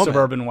white woman.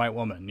 Suburban white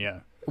woman,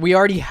 yeah. We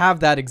already have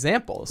that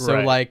example. So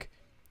right. like,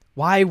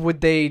 why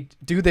would they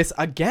do this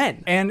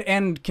again?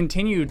 And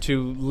continue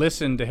to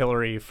listen to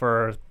Hillary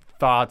for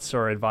thoughts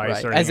or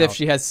advice, right. or as if else.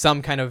 she has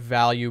some kind of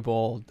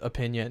valuable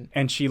opinion.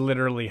 And she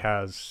literally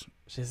has.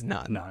 She's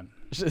none. None.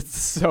 It's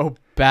so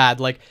bad.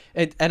 Like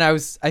it, and I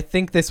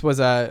think this was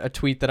a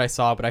tweet that I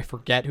saw, but I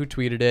forget who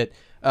tweeted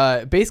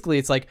it. Basically,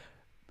 it's like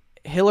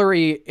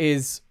Hillary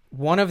is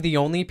one of the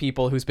only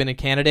people who's been a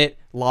candidate,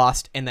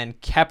 lost, and then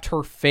kept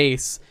her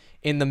face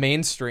in the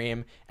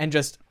mainstream and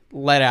just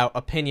let out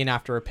opinion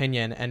after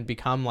opinion and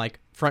become like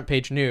front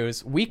page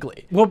news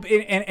weekly. Well,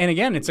 and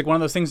again, it's like one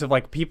of those things of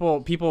like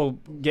people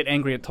get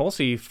angry at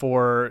Tulsi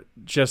for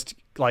just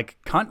like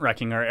cunt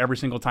wrecking her every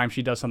single time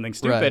she does something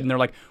stupid, right. and they're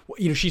like, well,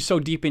 you know, she's so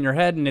deep in your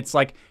head, and it's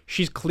like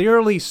she's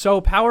clearly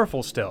so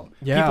powerful still.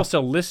 Yeah. People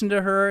still listen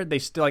to her. They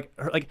still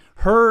like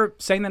her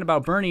saying that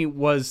about Bernie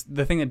was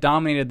the thing that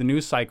dominated the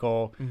news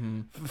cycle.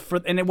 Mm-hmm.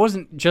 And it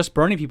wasn't just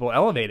Bernie people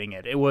elevating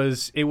it. It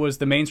was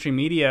the mainstream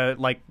media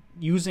like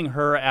using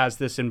her as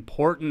this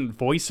important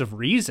voice of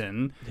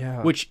reason,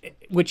 yeah. which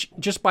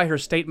just by her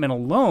statement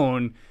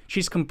alone,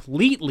 she's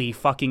completely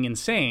fucking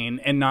insane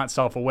and not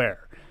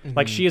self-aware. Mm-hmm.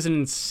 Like, she is an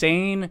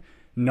insane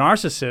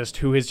narcissist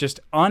who is just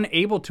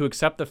unable to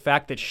accept the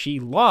fact that she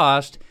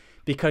lost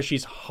because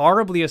she's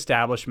horribly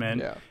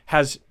establishment, yeah.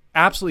 has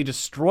absolutely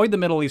destroyed the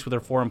Middle East with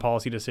her foreign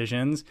policy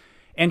decisions,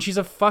 and she's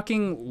a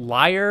fucking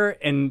liar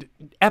and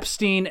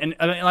Epstein, and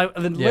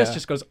the yeah. list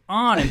just goes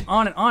on and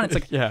on and on. It's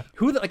like, yeah.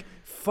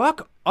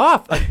 Fuck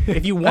off. Like,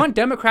 if you want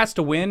Democrats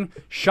to win,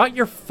 shut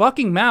your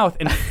fucking mouth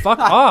and fuck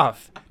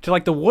off to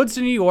like the woods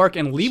of New York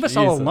and leave us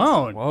all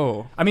alone.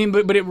 Whoa. I mean,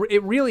 but it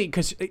really,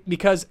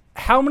 because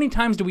how many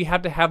times do we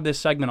have to have this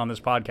segment on this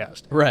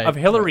podcast? Right. Of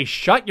Hillary,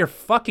 shut your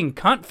fucking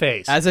cunt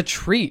face. As a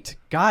treat.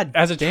 God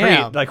as a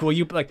damn. treat. Like, will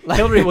you, like,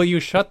 Hillary, will you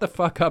shut the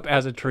fuck up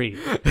as a treat?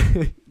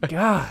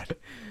 God.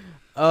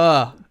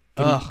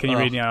 Can you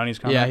read Yanni's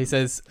comment? Yeah, he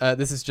says,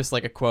 this is just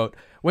like a quote.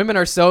 Women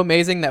are so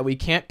amazing that we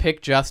can't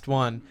pick just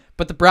one.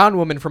 But the brown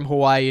woman from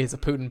Hawaii is a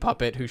Putin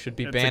puppet who should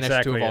be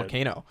banished to a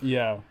volcano.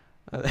 Yeah.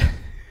 And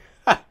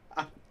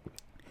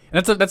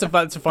that's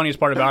the funniest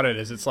part about it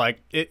is it's like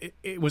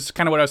it was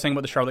kind of what I was saying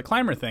about the Charlotte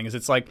Clymer thing is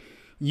it's like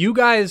you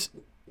guys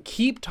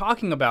keep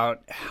talking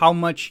about how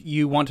much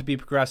you want to be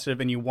progressive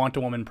and you want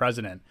a woman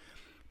president,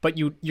 but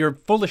you're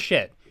full of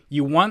shit.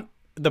 You want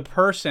the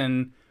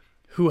person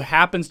who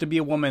happens to be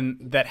a woman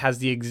that has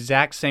the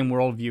exact same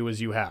worldview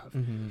as you have.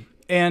 Mm-hmm.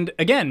 And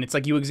again, it's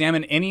like you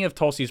examine any of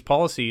Tulsi's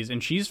policies,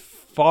 and she's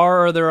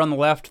farther on the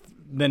left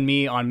than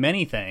me on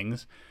many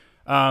things.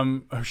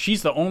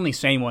 She's the only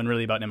sane one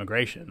really about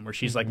immigration, where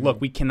she's like,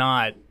 look, we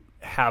cannot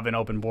have an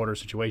open border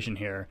situation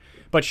here.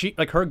 But she,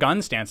 like, her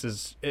gun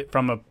stances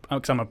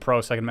because I'm a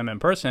pro Second Amendment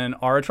person,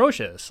 are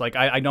atrocious. Like,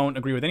 I don't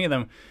agree with any of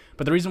them.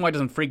 But the reason why it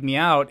doesn't freak me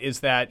out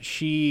is that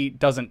she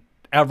doesn't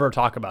ever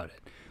talk about it.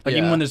 Like,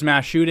 even when there's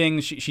mass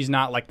shootings, she's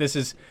not like,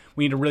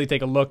 we need to really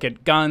take a look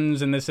at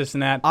guns and this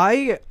and that.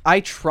 I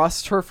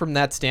trust her from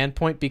that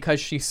standpoint because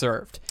she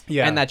served.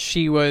 Yeah. And that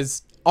she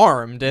was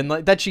armed and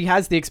that she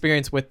has the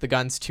experience with the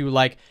guns to,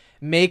 like,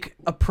 make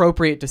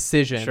appropriate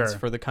decisions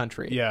for the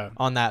country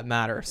on that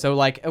matter. So,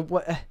 like,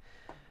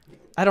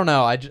 I don't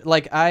know.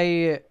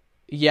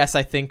 Yes,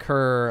 I think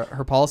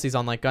her policies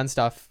on, like, gun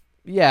stuff,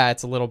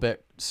 it's a little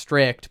bit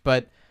strict,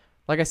 but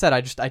like I said,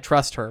 I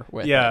trust her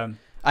with it.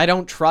 I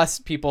don't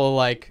trust people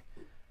like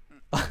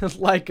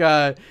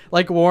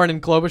Warren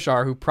and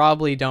Klobuchar, who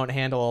probably don't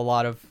handle a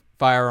lot of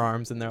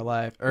firearms in their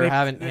life, or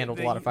haven't handled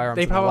a lot of firearms.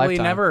 They in their probably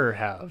lifetime. never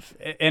have.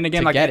 And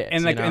again,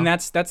 and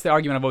that's the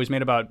argument I've always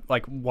made about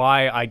like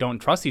why I don't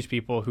trust these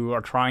people who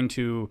are trying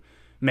to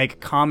make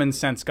common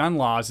sense gun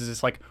laws. Is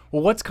it's like,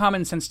 well, what's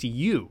common sense to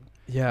you?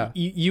 Yeah,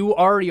 you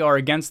already are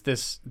against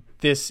this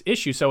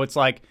issue, so it's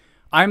like.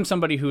 I'm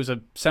somebody who's a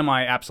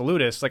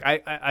semi-absolutist. Like,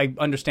 I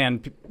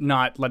understand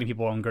not letting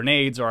people own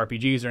grenades or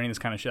RPGs or any of this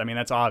kind of shit. I mean,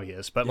 that's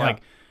obvious. But,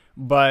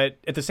 but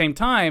at the same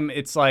time,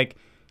 it's like,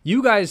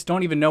 you guys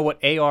don't even know what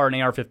AR and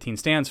AR-15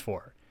 stands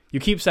for. You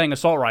keep saying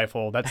assault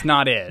rifle. That's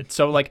not it.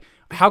 So, like,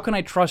 how can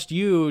I trust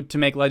you to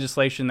make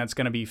legislation that's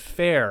going to be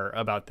fair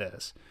about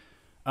this?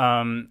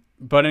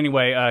 But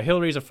anyway,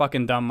 Hillary's a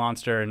fucking dumb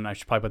monster, and I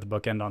should probably put the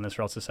bookend on this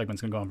or else this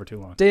segment's going to go on for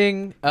too long.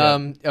 Ding.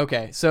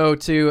 Okay, so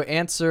to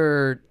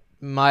answer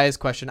Maya's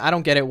question, I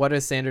don't get it. What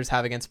does Sanders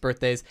have against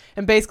birthdays?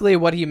 And basically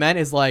what he meant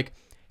is like,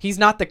 he's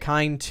not the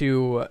kind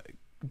to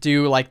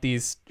do like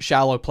these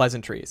shallow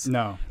pleasantries.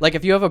 No. Like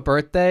if you have a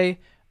birthday,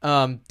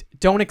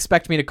 don't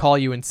expect me to call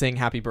you and sing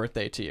happy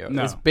birthday to you.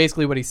 No. Is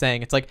basically what he's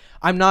saying. It's like,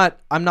 I'm not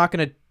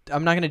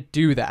gonna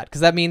do that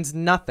because that means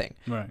nothing.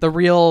 Right. The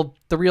real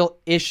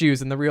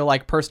issues and the real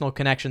like personal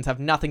connections have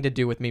nothing to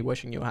do with me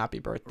wishing you a happy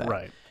birthday.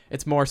 Right.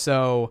 It's more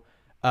so,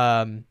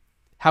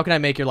 how can I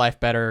make your life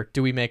better?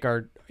 Do we make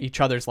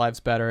each other's lives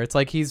better? It's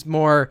like he's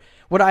more.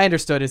 What I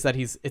understood is that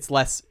it's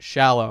less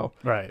shallow.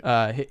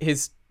 Right.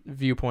 His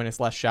viewpoint is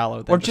less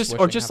shallow than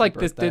just like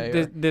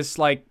this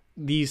like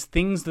these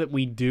things that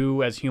we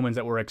do as humans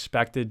that we're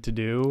expected to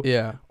do.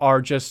 Yeah.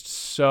 Are just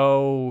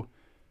so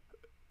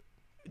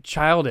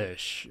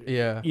childish.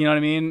 Yeah. You know what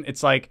I mean?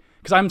 It's like,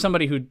 because I'm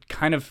somebody who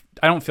kind of,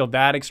 I don't feel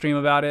that extreme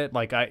about it.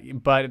 Like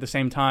but at the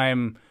same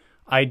time,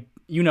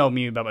 you know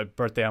me about my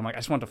birthday. I'm like, I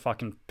just want to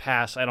fucking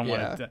pass. I don't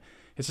want to.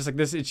 It's just like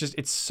this.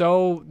 It's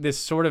so this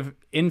sort of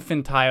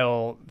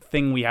infantile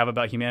thing we have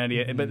about humanity.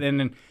 Mm-hmm. But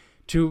then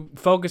to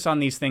focus on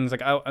these things,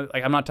 like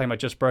I'm not talking about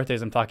just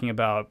birthdays. I'm talking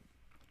about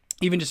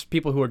even just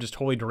people who are just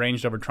totally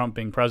deranged over Trump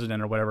being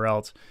president or whatever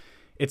else.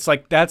 It's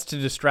like that's to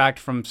distract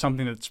from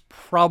something that's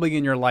probably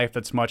in your life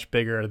that's much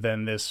bigger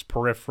than this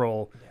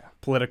peripheral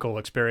political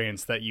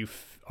experience that you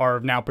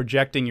are now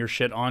projecting your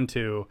shit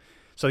onto,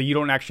 so you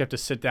don't actually have to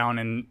sit down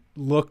and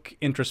look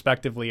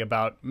introspectively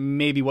about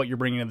maybe what you're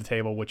bringing to the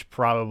table, which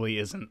probably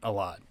isn't a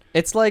lot.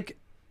 It's like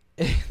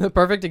the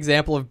perfect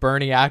example of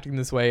Bernie acting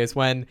this way is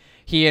when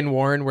he and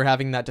Warren were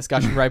having that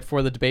discussion right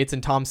before the debates,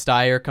 and Tom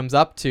Steyer comes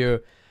up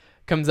to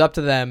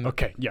them.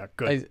 Okay, yeah,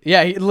 good.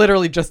 He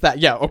literally just that.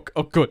 Yeah,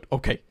 oh good,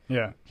 okay.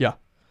 Yeah. Yeah.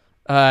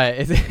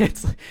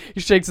 It's he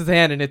shakes his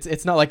hand, and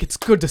it's not like it's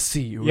good to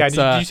see you. Yeah,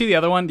 did you see the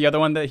other one? The other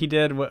one that he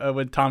did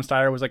with Tom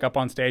Steyer was like up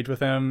on stage with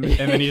him,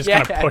 and then he just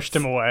kind of pushed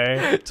him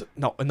away.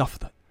 No, enough of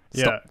that.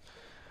 Stop.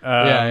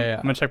 Yeah.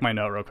 I'm gonna check my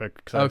note real quick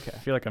because I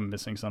feel like I'm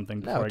missing something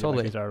before I get back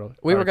to these articles.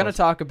 We were gonna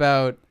talk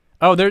about.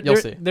 Oh,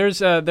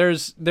 there's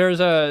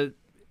a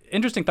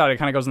interesting thought. It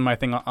kind of goes into my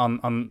thing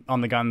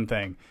on the gun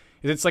thing.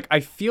 It's like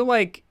I feel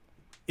like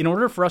in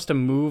order for us to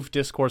move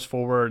discourse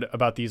forward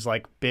about these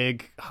like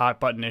big hot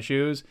button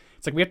issues,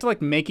 it's like we have to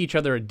like make each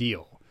other a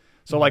deal.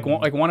 So like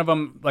one of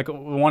them, like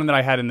one that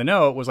I had in the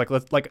note was like we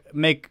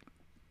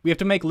have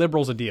to make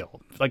liberals a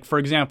deal. Like for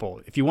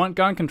example, if you want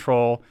gun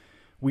control,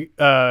 we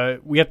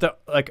have to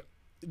like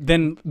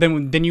then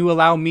you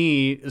allow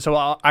me. So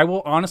I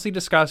will honestly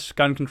discuss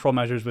gun control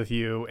measures with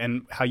you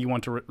and how you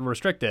want to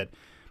restrict it.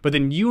 But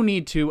then you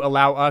need to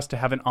allow us to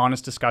have an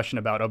honest discussion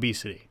about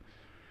obesity.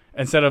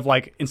 Instead of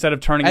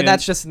turning, and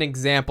that's just an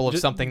example of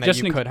something that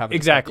you could have.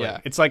 Exactly. Yeah.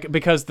 It's like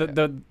because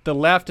the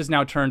left has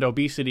now turned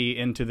obesity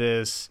into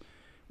this.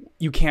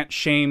 You can't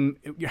shame.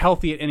 You're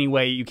healthy in any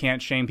way. You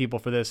can't shame people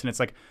for this. And it's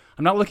like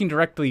I'm not looking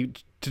to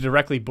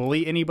directly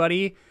bully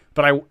anybody,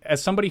 but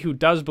as somebody who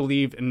does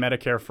believe in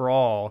Medicare for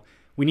all,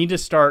 we need to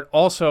start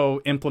also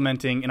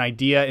implementing an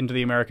idea into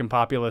the American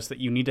populace that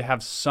you need to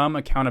have some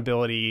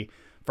accountability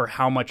for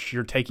how much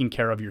you're taking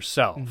care of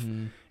yourself.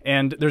 Mm-hmm.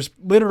 And there's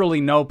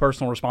literally no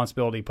personal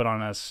responsibility put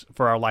on us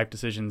for our life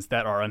decisions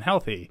that are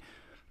unhealthy.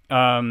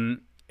 Because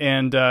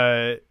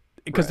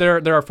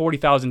there are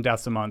 40,000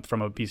 deaths a month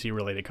from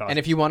obesity-related causes. And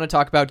if you want to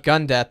talk about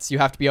gun deaths, you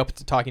have to be open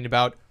to talking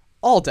about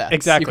all deaths.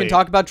 Exactly. You can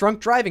talk about drunk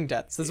driving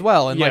deaths as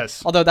well. And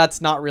yes. Although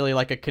that's not really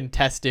like a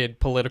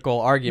contested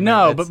political argument.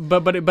 No,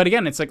 but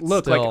again, it's like,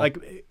 look, still,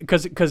 like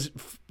because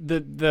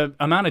the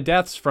amount of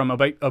deaths from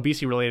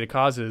obesity-related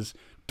causes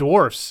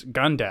dwarfs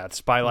gun deaths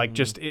by like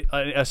just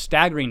a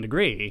staggering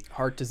degree.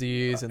 Heart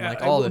disease and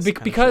like all this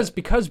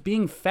because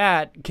being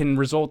fat can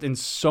result in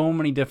so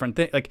many different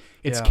things. Like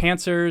it's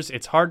cancers,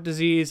 it's heart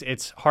disease,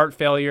 it's heart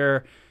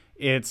failure,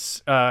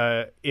 it's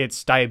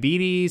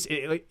diabetes.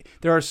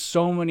 There are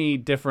so many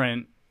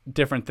different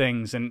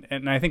things,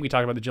 and I think we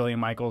talked about the Jillian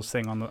Michaels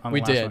thing on the last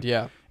one.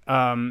 Yeah.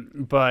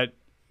 But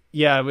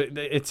yeah,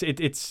 it's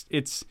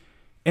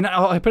and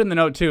I put in the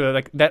note too,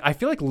 like that. I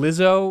feel like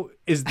Lizzo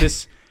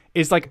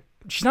is like.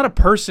 She's not a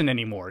person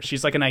anymore.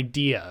 She's like an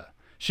idea.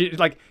 She's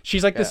like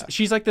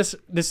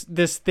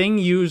this thing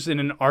used in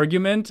an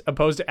argument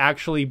opposed to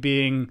actually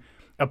being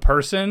a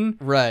person.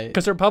 Right.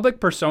 Because her public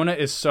persona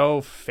is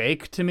so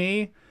fake to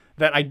me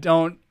that I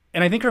don't,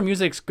 and I think her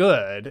music's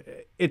good.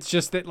 It's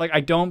just that like I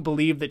don't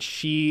believe that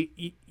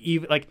she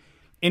even like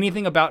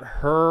anything about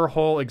her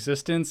whole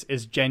existence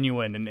is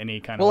genuine in any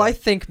kind of way. Well, I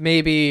think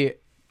maybe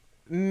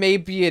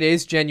it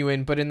is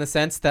genuine, but in the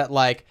sense that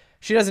like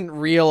she doesn't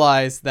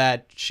realize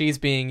that she's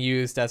being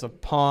used as a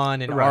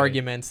pawn in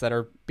arguments that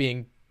are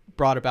being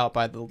brought about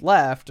by the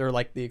left or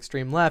like the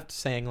extreme left,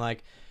 saying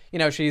like, you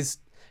know, she's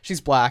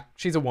black,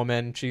 she's a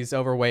woman, she's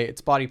overweight,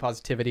 it's body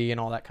positivity and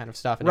all that kind of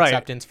stuff, and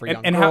acceptance for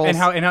young girls.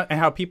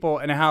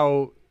 And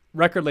how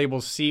record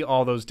labels see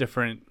all those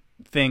different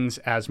things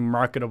as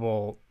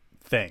marketable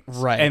things,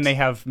 right? And they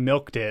have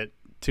milked it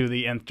to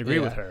the nth degree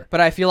with her. But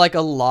I feel like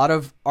a lot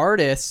of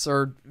artists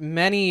or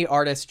many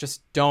artists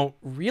just don't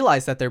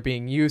realize that they're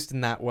being used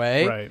in that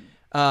way. Right.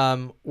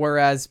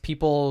 Whereas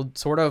people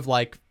sort of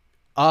like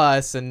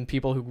us and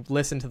people who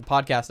listen to the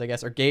podcast, I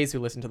guess, or gays who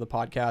listen to the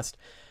podcast,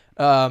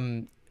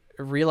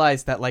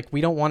 realize that like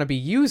we don't want to be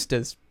used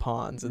as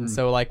pawns. And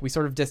so like we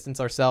sort of distance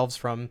ourselves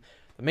from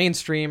the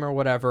mainstream or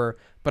whatever.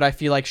 But I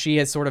feel like she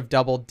has sort of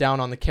doubled down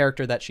on the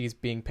character that she's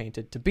being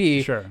painted to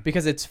be,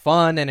 because it's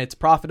fun and it's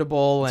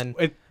profitable. And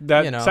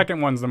that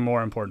second one's the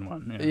more important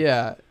one.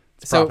 Yeah.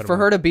 So for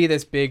her to be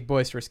this big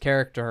boisterous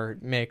character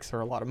makes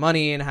her a lot of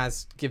money and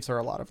gives her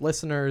a lot of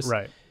listeners.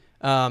 Right.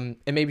 And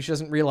maybe she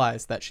doesn't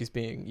realize that she's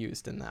being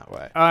used in that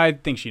way. I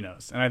think she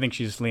knows, and I think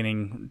she's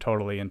leaning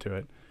totally into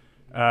it.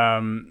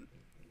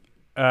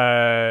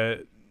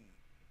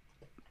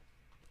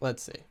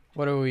 Let's see.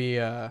 What are we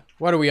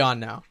on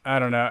now? I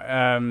don't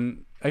know.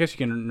 I guess you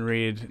can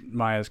read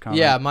Maya's comment.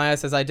 Yeah, Maya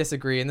says, I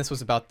disagree, and this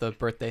was about the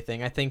birthday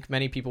thing. I think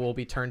many people will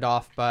be turned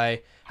off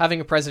by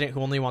having a president who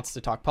only wants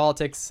to talk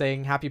politics.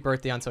 Saying happy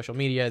birthday on social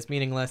media is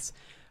meaningless,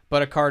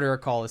 but a card or a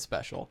call is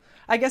special.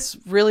 I guess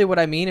really what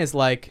I mean is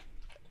like,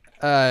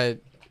 Bernie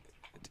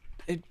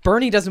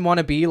doesn't want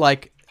to be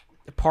like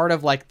part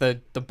of like the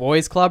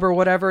boys club or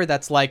whatever.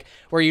 That's like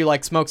where you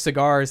like smoke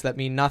cigars that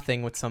mean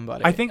nothing with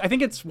somebody. I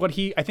think it's what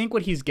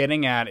he's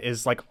getting at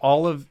is like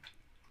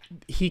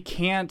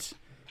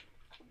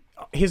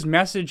his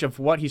message of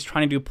what he's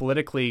trying to do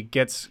politically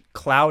gets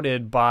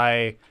clouded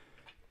by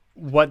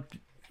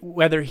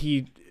whether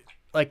he's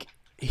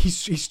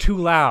too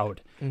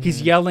loud. Mm-hmm.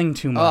 He's yelling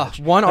too much.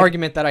 One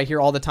argument that I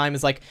hear all the time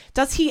is like,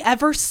 does he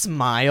ever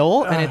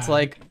smile? And it's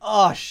like,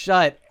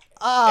 shut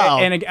up.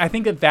 And I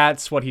think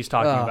that's what he's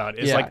talking about.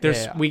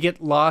 Is we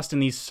get lost in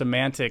these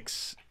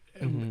semantics,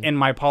 and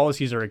my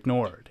policies are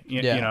ignored.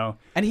 You know.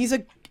 And he's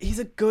a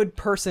good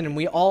person, and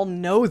we all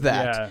know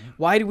that. Yeah.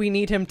 Why do we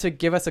need him to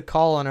give us a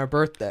call on our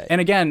birthday?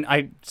 And again,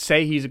 I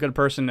say he's a good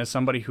person as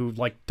somebody who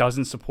like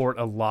doesn't support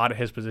a lot of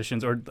his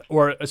positions,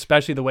 or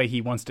especially the way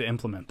he wants to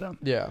implement them.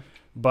 Yeah.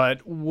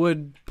 But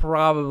would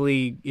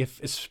probably,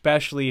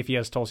 especially if he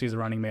has Tulsi as the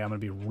running mate, I'm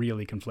going to be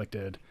really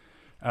conflicted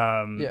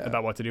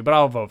about what to do. But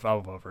I'll vote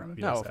for him. If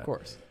he does that. Of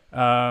course.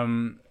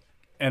 And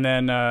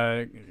then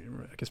I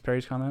guess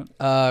Perry's comment.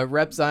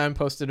 Rep Zion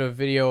posted a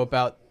video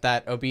about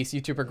that obese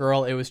YouTuber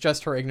girl. It was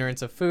just her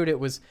ignorance of food. It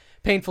was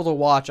painful to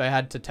watch. I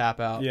had to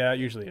tap out. Yeah, it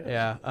usually is.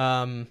 Yeah.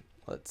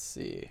 Let's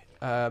see.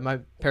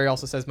 Perry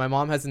also says, my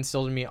mom has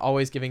instilled in me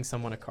always giving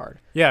someone a card.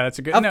 Yeah, that's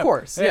a good. Of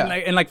course. Yeah.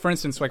 And like for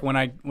instance, like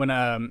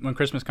when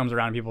Christmas comes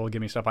around, people will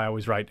give me stuff. I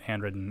always write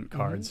handwritten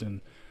cards,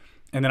 and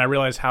then I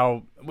realize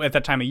how at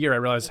that time of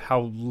year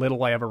how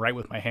little I ever write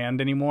with my hand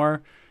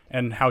anymore,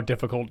 and how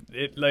difficult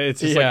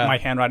it's just like my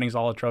handwriting's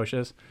all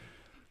atrocious.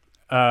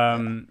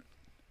 Tom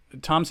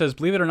says,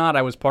 believe it or not,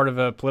 I was part of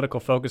a political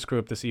focus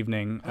group this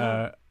evening.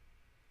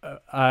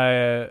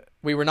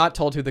 We were not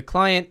told who the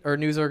client or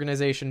news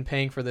organization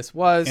paying for this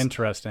was.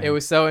 Interesting. It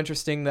was so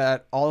interesting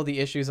that on all the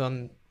issues,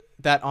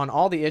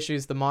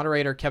 the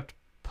moderator kept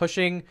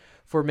pushing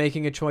for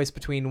making a choice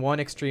between one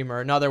extreme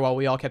or another, while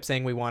we all kept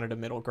saying we wanted a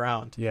middle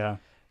ground. Yeah.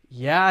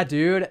 Yeah,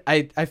 dude.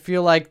 I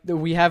feel like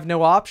we have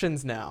no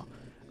options now.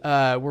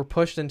 We're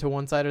pushed into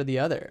one side or the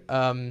other.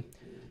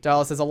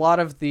 Dallas says a lot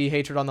of the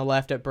hatred on the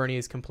left at Bernie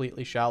is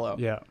completely shallow.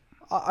 Yeah.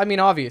 I mean,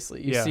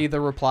 obviously, you see the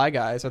reply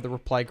guys or the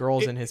reply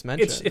girls in his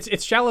mention.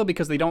 It's shallow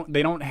because they don't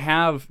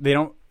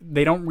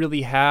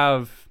really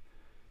have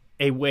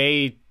a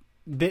way.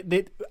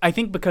 I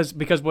think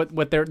because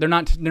what they're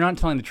not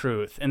telling the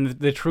truth, and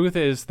the truth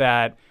is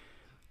that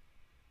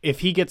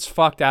if he gets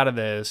fucked out of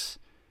this,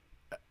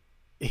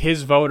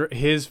 his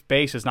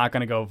base is not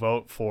going to go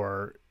vote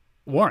for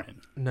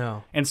Warren.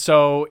 No. And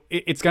so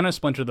it's going to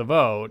splinter the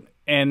vote,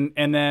 and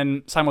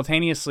then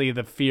simultaneously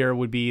the fear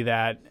would be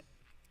that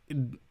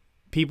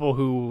people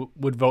who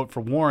would vote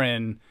for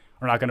Warren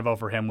are not going to vote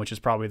for him, which is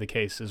probably the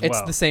case as well.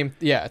 It's the same.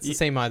 Yeah, it's the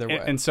same either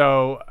way. And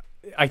so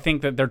I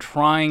think that they're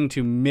trying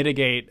to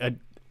mitigate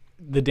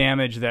the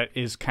damage that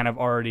is kind of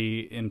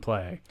already in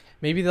play.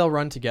 Maybe they'll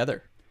run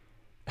together.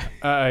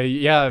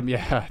 Yeah.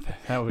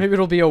 Maybe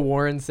it'll be a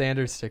Warren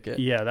Sanders ticket.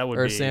 Yeah, that would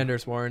be. Or a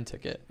Sanders Warren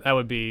ticket. That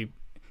would be.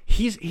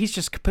 He's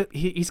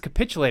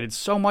capitulated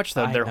so much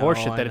though their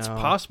horseshit that it's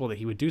possible that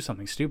he would do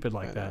something stupid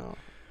like that.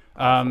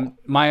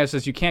 Maya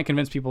says you can't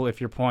convince people if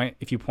you point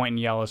and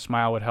yell. A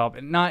smile would help.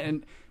 And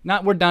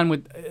not we're done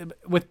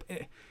with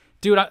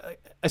dude.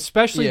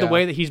 Especially the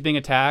way that he's being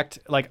attacked.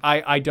 Like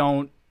I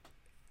don't.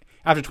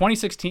 After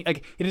 2016,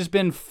 like it has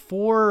been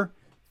 4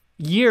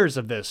 years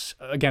of this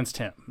against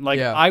him. Like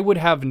I would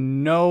have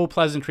no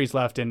pleasantries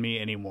left in me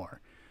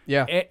anymore.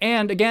 Yeah.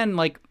 And again,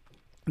 like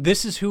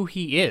this is who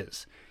he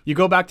is. You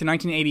go back to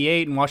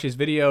 1988 and watch his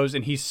videos,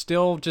 and he's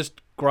still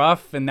just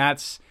gruff, and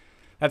that's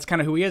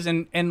kind of who he is.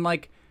 And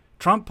like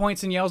Trump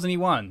points and yells, and he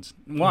won.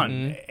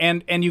 Mm-hmm.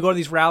 And you go to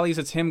these rallies,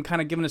 it's him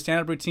kind of giving a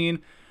stand-up routine.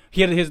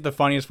 He had the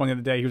funniest one the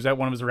other day. He was at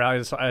one of his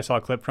rallies. I saw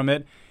a clip from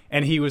it,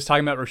 and he was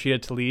talking about Rashida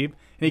Tlaib, and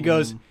he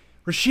goes,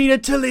 Rashida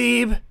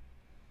Tlaib,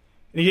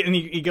 and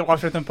he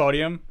walks right to the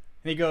podium,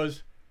 and he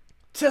goes,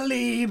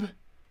 Tlaib.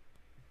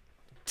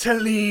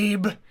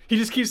 He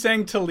just keeps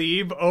saying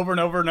Talib over and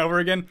over and over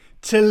again.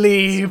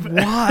 Talib.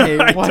 Why?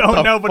 I What don't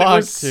the know, but it fuck,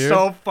 was dude?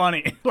 so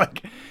funny.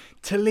 Like,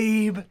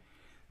 Talib.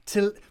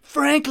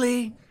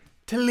 Frankly,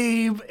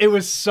 Talib. It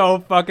was so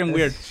fucking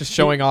weird. Just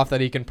showing off that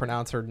he can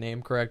pronounce her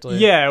name correctly.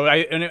 Yeah,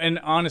 and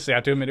honestly, I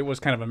have to admit, it was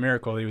kind of a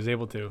miracle that he was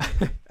able to.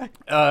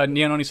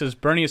 Giannoni says,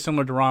 Bernie is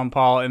similar to Ron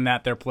Paul in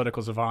that they're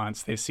political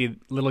savants. They see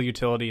little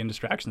utility and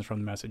distractions from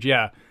the message.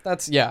 Yeah.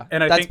 That's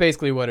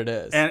basically what it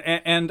is.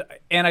 And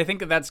I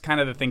think that's kind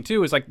of the thing,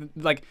 too, is like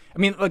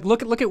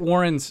look at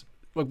Warren's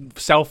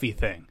selfie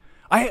thing.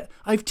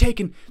 I've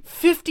taken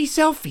 50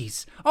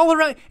 selfies all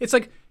around. It's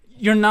like,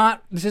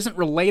 this isn't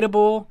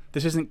relatable.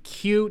 This isn't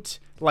cute.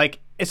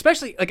 Like,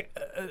 especially like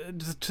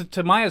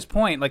to Maya's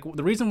point, like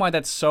the reason why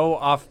that's so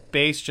off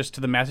base just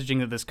to the messaging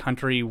that this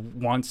country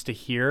wants to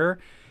hear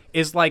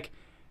is like,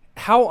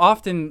 how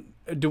often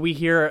do we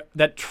hear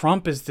that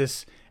Trump is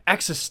this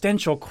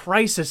existential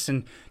crisis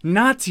and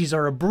Nazis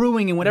are a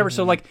brewing and whatever.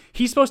 So like,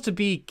 he's supposed to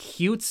be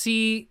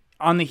cutesy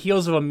on the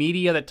heels of a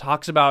media that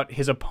talks about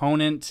his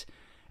opponent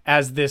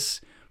as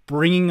this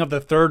bringing of the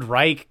Third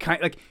Reich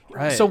kind, like,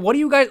 right. So what do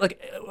you guys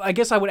like? I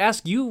guess I would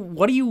ask you,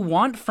 what do you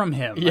want from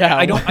him? Yeah,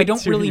 I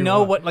don't really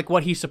know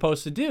what he's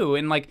supposed to do,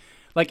 and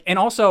and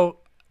also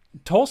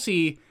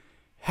Tulsi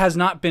has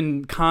not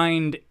been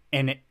kind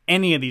in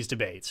any of these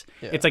debates.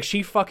 Yeah. It's like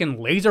she fucking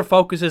laser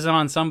focuses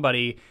on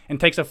somebody and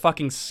takes a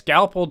fucking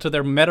scalpel to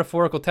their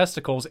metaphorical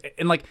testicles,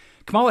 and like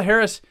Kamala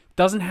Harris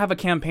doesn't have a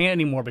campaign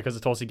anymore because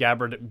of Tulsi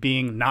Gabbard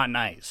being not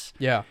nice.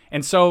 Yeah,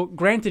 and so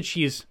granted,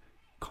 she's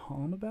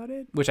calm about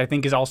it, which I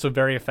think is also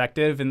very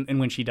effective in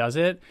when she does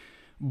it,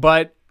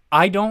 but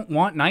I don't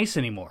want nice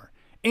anymore.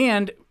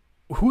 And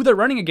who they're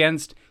running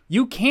against,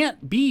 you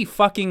can't be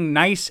fucking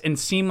nice and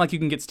seem like you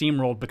can get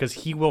steamrolled because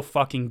he will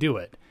fucking do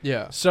it.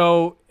 Yeah.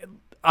 So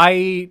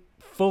I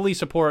fully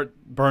support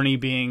Bernie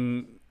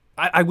being,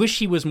 I wish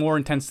he was more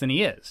intense than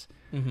he is.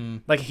 Mm-hmm.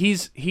 Like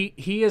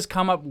he has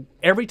come up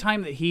every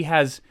time that he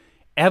has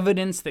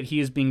evidence that he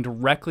is being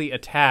directly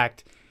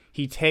attacked,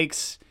 he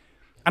takes,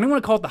 I don't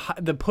want to call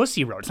it the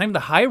pussy road. It's not even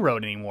the high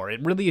road anymore.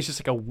 It really is just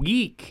like a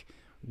weak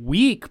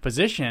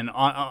position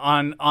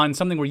on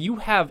something where you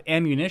have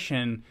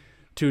ammunition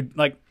to,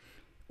 like,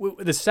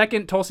 the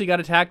second Tulsi got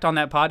attacked on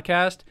that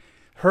podcast,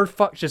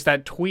 just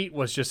that tweet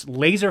was just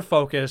laser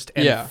focused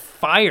and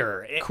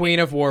fire. Queen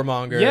of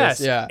warmongers.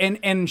 Yes. Yeah.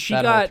 And she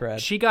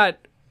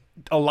got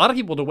a lot of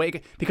people to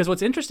wake, because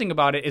what's interesting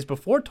about it is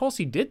before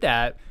Tulsi did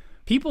that,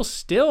 people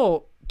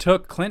still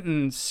took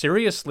Clinton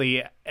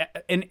seriously,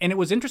 and it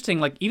was interesting.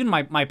 Like, even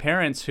my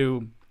parents,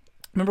 who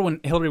remember when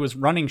Hillary was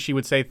running, they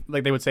would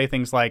say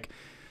things like,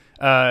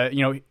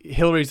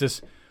 Hillary's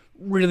this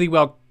really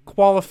well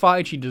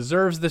qualified, she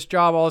deserves this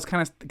job, all this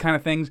kind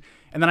of things.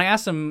 And then I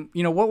asked them,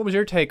 what was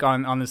your take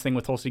on this thing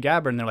with Tulsi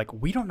Gabbard? And they're like,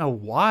 we don't know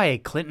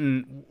why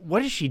Clinton.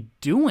 What is she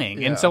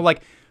doing? Yeah. And so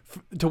like,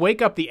 to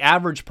wake up the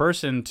average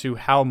person to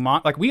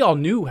how we all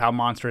knew how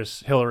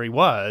monstrous Hillary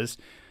was.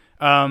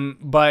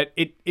 But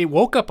it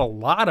woke up a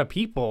lot of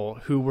people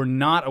who were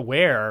not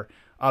aware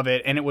of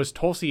it, and it was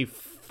Tulsi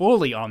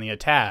fully on the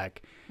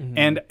attack.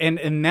 Mm-hmm.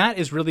 And that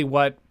is really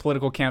what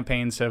political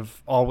campaigns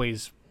have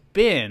always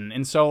been.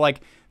 And so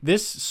like,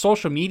 this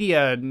social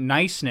media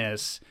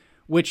niceness,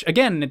 which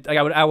again,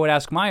 I would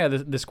ask Maya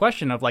this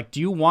question of like, do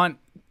you want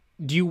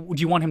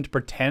him to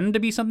pretend to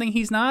be something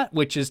he's not,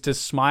 which is to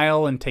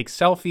smile and take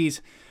selfies?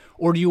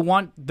 Or do you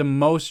want the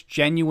most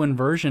genuine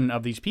version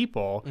of these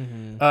people,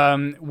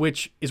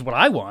 which is what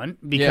I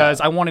want, because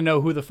I want to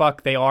know who the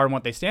fuck they are and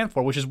what they stand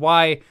for, which is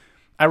why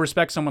I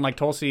respect someone like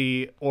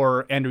Tulsi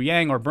or Andrew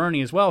Yang or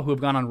Bernie as well, who have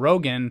gone on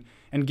Rogan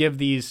and give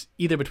these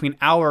either between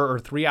hour or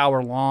 3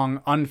 hour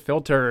long,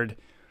 unfiltered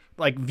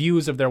like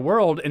views of their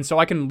world. And so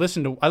I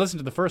listened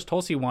to the first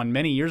Tulsi one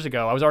many years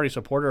ago. I was already a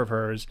supporter of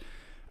hers.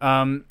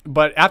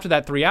 But after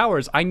that 3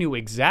 hours, I knew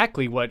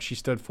exactly what she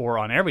stood for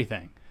on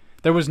everything.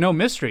 There was no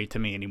mystery to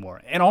me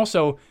anymore. And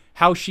also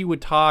how she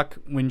would talk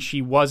when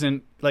she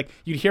wasn't, like,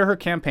 you'd hear her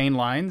campaign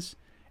lines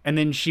and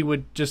then she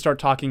would just start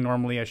talking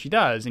normally as she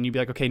does. And you'd be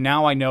like, okay,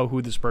 now I know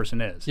who this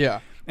person is.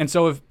 Yeah. And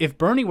so if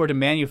Bernie were to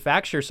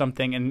manufacture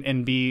something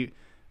and be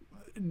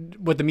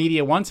what the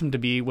media wants him to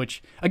be,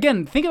 which,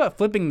 again, think about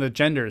flipping the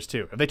genders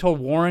too. If they told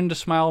Warren to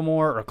smile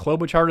more or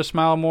Klobuchar to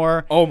smile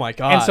more. Oh my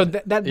God. And so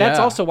that's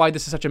also why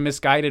this is such a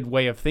misguided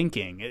way of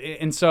thinking.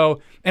 And so,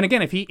 and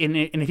again, if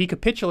he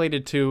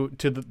capitulated to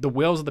the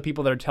wills of the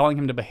people that are telling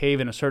him to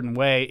behave in a certain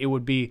way, it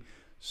would be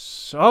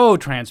so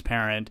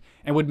transparent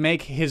and would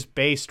make his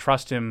base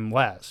trust him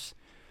less.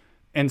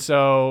 And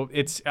so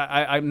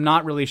I'm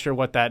not really sure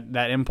what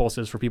that impulse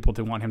is for people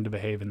to want him to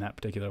behave in that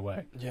particular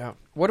way. Yeah.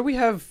 What do we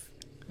have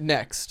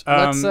next?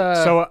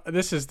 So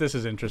this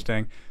is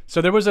interesting.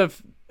 So there was how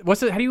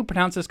do you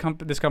pronounce this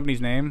company's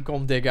name?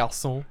 Comme des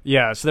Garçons.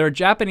 Yeah, so they're a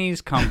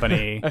Japanese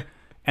company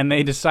and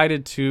they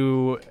decided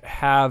to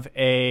have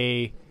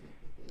a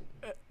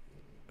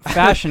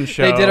fashion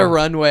show. They did a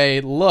runway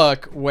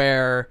look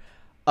where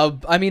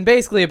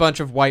basically a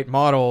bunch of white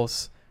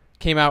models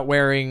came out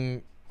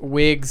wearing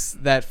wigs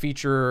that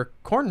feature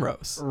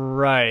cornrows.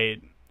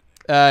 Right.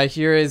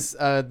 Here is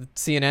the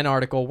CNN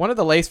article. One of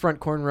the lace front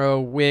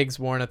cornrow wigs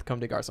worn at the Comme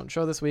des Garçons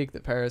show this week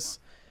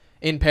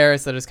in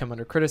Paris that has come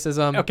under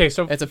criticism. Okay,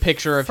 so it's a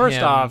picture of first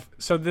him. off,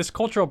 so this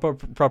cultural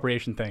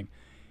appropriation thing.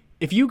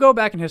 If you go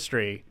back in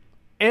history,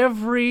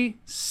 every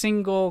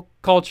single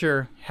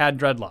culture had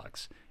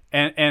dreadlocks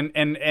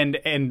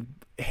and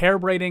hair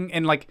braiding,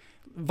 and like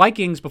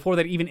Vikings, before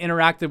they even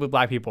interacted with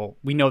black people,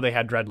 we know they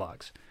had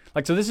dreadlocks.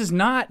 Like, so this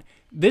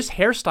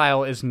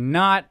hairstyle is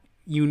not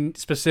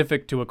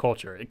specific to a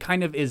culture. It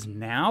kind of is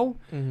now,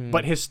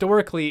 but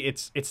historically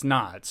it's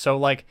not. So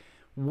like,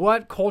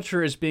 what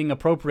culture is being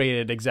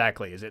appropriated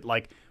exactly? Is it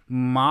like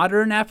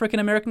modern African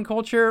American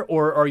culture,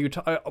 or are you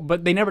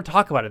but they never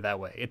talk about it that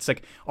way. It's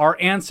like our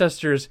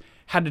ancestors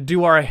had to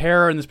do our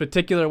hair in this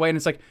particular way, and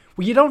it's like,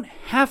 well, you don't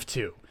have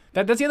to.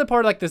 That's the other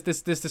part of like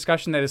this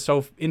discussion that is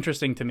so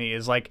interesting to me,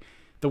 is like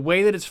the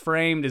way that it's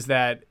framed is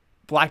that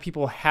black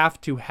people have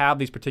to have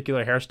these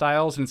particular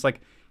hairstyles, and it's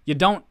like, you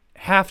don't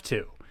have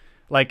to.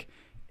 Like,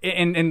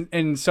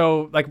 and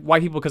so like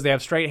white people, because they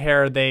have straight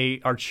hair,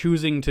 they are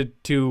choosing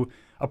to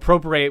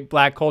appropriate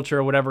black culture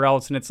or whatever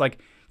else, and it's like,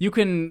 you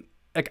can,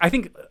 like, I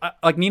think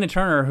like Nina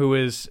Turner, who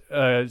is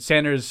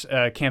Sanders'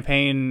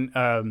 campaign,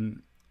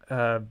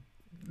 not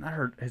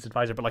his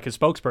advisor, but like his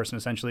spokesperson,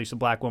 essentially. She's a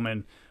black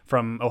woman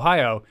from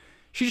Ohio.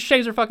 She just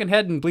shaves her fucking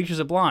head and bleaches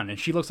it blonde, and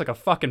she looks like a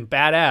fucking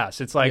badass.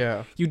 It's like,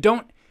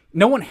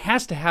 no one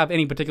has to have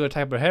any particular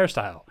type of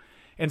hairstyle.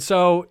 And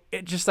so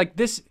it just like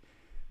this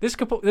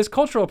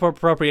cultural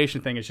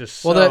appropriation thing is just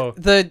so... Well,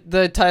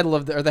 the title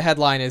of the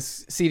headline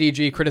is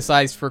CDG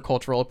criticized for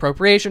cultural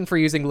appropriation for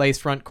using lace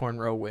front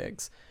cornrow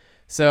wigs.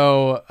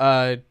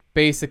 So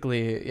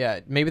basically,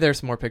 yeah, maybe there's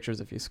some more pictures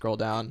if you scroll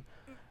down.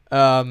 What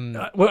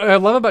I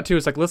love about too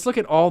is like, let's look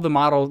at all the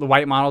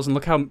white models, and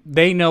look how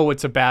they know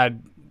it's a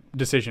bad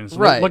decision. So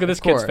right. Look at this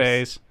kid's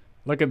face.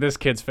 Look at this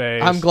kid's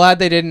face. I'm glad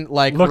they didn't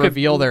like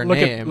reveal their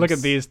names. Look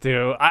at these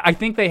two. I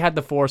think they had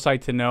the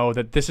foresight to know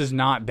that this is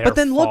not their fault. But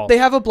then look, they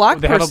have a black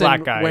person have a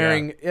black guy,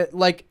 wearing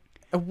like.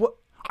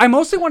 I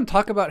mostly want to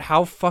talk about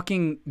how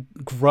fucking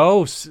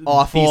gross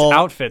awful these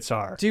outfits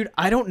are. Dude,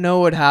 I don't know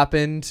what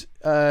happened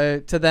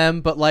to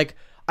them, but like,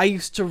 I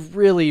used to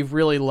really,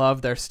 really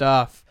love their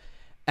stuff,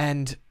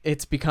 and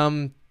it's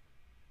become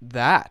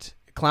that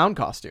clown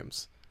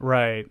costumes.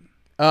 Right.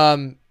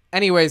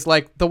 Anyways,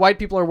 like, the white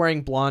people are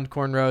wearing blonde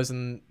cornrows,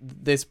 and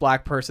this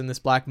black person, this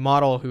black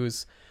model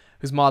who's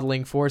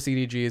modeling for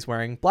CDG is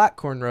wearing black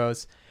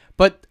cornrows.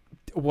 But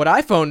what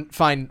I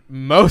find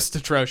most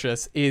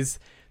atrocious is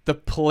the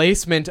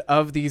placement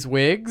of these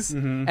wigs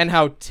and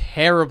how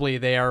terribly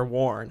they are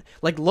worn.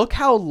 Like, look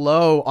how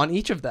low on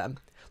each of them.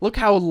 Look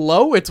how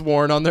low it's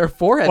worn on their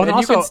forehead, and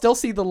also, you can still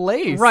see the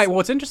lace. Right. Well,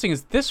 what's interesting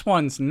is this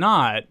one's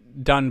not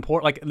done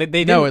poor. Like, they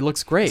didn't. No, it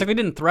looks great. It's like they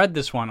didn't thread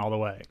this one all the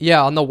way.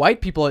 Yeah, on the white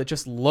people, it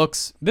just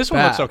looks This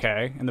one looks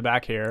okay in the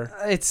back here.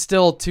 It's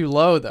still too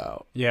low,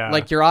 though. Yeah.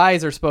 Like, your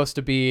eyes are supposed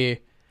to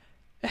be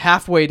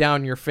halfway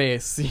down your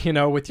face, you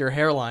know, with your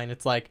hairline.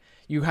 It's like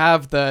you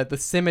have the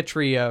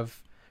symmetry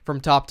of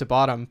from top to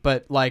bottom,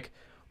 but, like,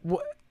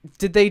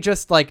 did they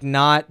just, like,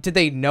 not... Did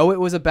they know it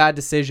was a bad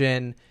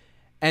decision...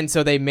 And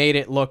so they made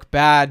it look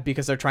bad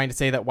because they're trying to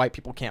say that white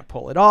people can't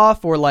pull it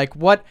off, or like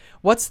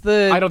what's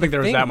the... I don't think there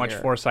was that much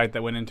foresight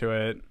that went into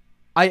it.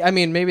 I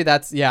mean, maybe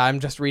that's... Yeah, I'm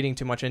just reading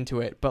too much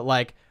into it. But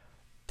like,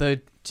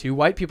 the two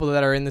white people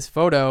that are in this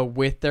photo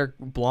with their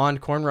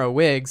blonde cornrow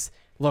wigs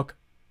look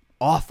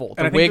awful.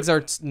 The wigs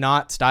are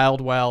not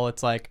styled well.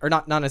 It's like... Or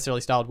not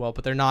necessarily styled well,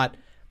 but they're not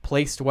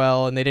placed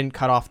well, and they didn't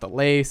cut off the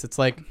lace. It's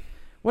like,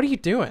 what are you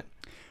doing?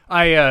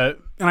 I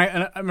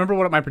remember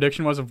what my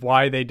prediction was of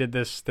why they did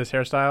this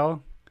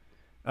hairstyle.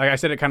 Like I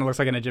said, it kind of looks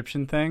like an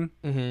Egyptian thing.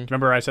 Mm-hmm. Do you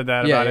remember I said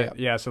that about it?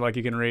 Yeah, so like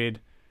you can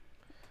read.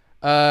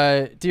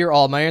 Dear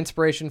all, my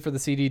inspiration for the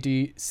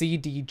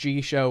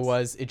CDG show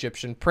was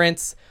Egyptian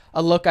prince,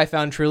 a look I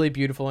found truly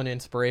beautiful and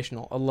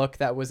inspirational, a look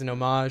that was an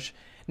homage.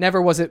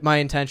 Never was it my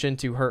intention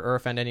to hurt or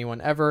offend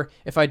anyone ever.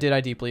 If I did, I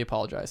deeply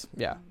apologize.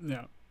 Yeah.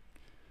 Yeah.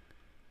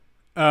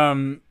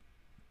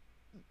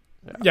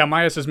 Yeah,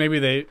 Maya says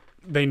maybe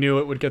they knew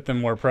it would get them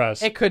more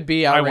press. It could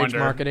be outrage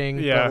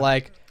marketing, but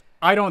like...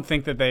 I don't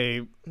think that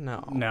they...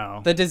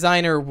 No. The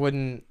designer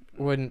wouldn't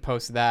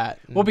post that.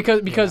 Well,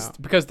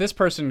 because this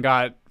person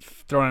got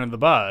thrown under the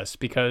bus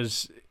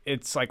because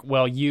it's like,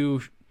 well,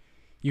 you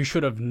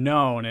should have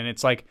known. And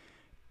it's like,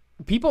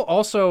 people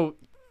also,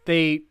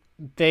 they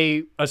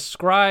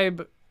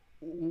ascribe...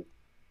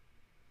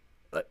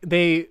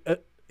 They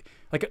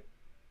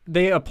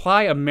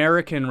apply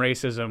American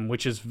racism,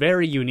 which is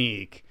very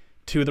unique,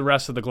 to the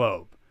rest of the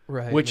globe.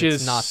 Right, which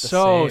is not the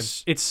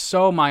same. It's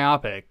so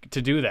myopic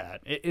to do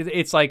that.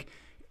 It's like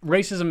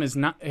racism is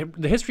not...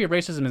 The history of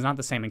racism is not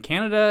the same in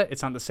Canada.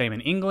 It's not the same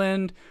in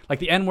England. Like,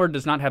 the N-word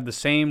does not have the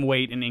same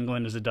weight in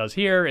England as it does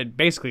here. It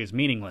basically is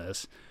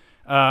meaningless.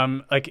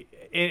 Because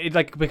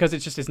it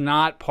just is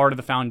not part of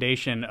the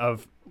foundation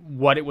of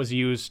what it was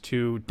used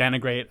to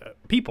denigrate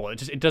people.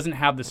 It doesn't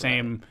have the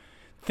same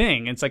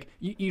thing. It's like,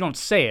 you don't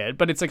say it,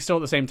 but it's like still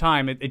at the same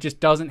time, it just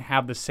doesn't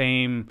have the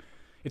same...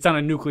 It's not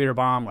a nuclear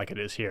bomb like it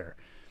is here.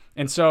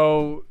 And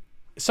so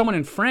someone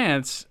in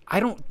France, I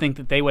don't think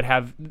that they would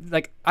have,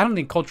 like, I don't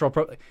think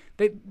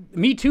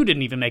Me Too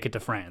didn't even make it to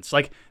France.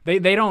 Like,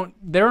 they're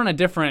on a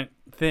different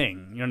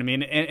thing. You know what I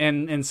mean?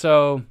 And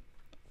so,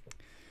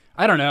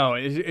 I don't know.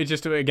 It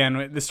just,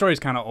 again, the story's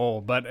kind of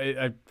old, but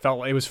I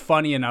felt it was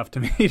funny enough to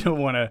me to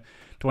want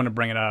to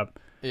bring it up.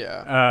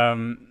 Yeah.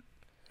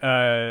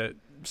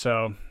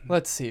 So.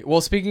 Let's see.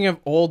 Well, speaking of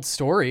old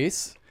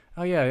stories.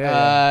 Oh,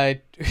 yeah.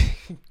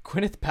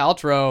 Gwyneth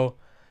Paltrow,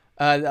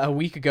 a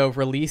week ago,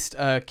 released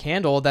a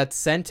candle that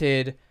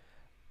scented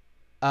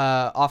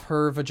off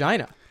her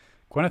vagina.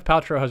 Gwyneth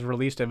Paltrow has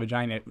released a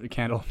vagina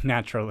candle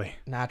naturally.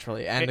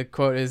 And the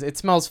quote is, "It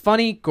smells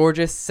funny,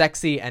 gorgeous,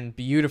 sexy, and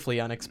beautifully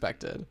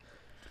unexpected."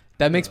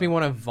 That makes me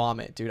want to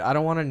vomit, dude. I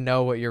don't want to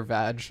know what your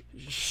vag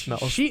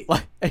smells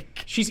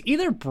like. She's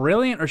either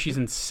brilliant or she's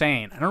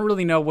insane. I don't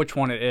really know which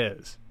one it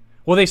is.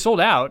 Well, they sold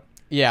out.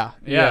 Yeah.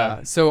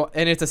 So,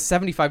 and it's a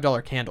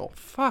 $75 candle.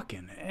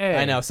 Fucking A.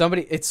 I know.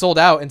 It sold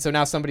out, and so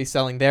now somebody's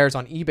selling theirs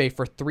on eBay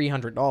for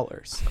 $300. Oh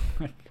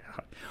my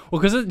God. Well,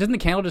 because doesn't the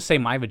candle just say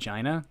 "my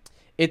vagina"?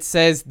 It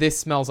says, "This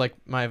smells like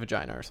my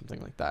vagina," or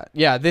something like that.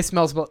 Yeah, this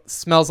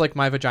smells like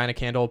my vagina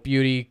candle.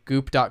 Beauty,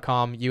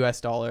 goop.com,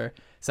 US dollar,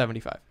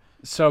 $75.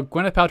 So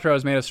Gwyneth Paltrow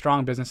has made a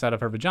strong business out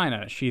of her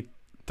vagina. She,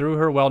 through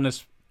her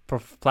wellness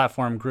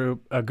platform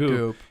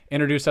Goop,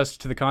 introduced us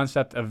to the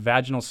concept of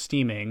vaginal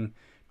steaming,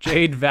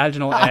 jade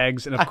vaginal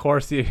eggs, and of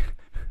course the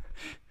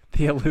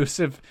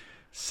elusive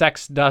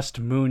sex dust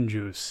moon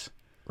juice.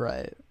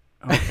 Right.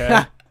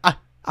 Okay.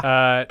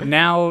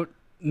 Now,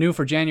 new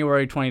for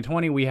January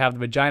 2020, we have the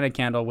vagina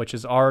candle, which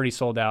is already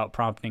sold out,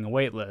 prompting a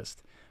wait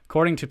list.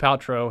 According to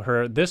Paltrow,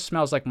 her "This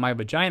Smells Like My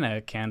Vagina"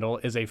 candle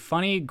is a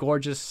funny,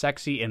 gorgeous,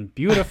 sexy, and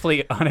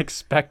beautifully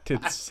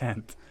unexpected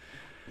scent.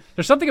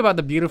 There's something about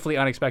the beautifully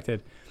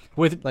unexpected.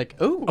 With like,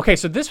 ooh. Okay,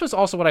 so this was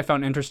also what I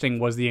found interesting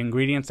was the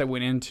ingredients that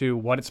went into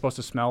what it's supposed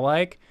to smell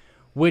like,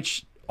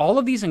 which all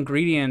of these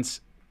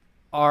ingredients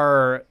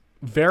are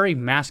very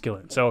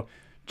masculine. So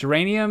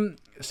geranium,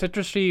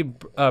 citrusy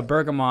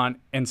bergamot,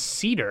 and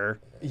cedar.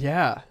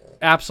 Yeah.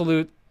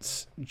 Absolute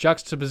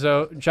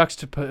juxtaposed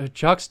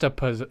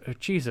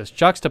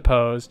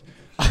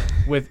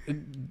with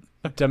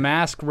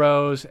damask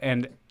rose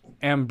and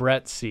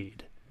ambrette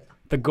seed.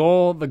 The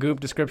goal, the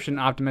Goop description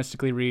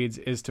optimistically reads,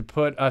 is to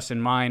put us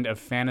in mind of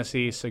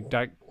fantasy,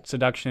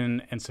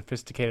 seduction, and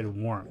sophisticated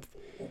warmth.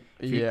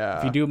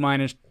 If you do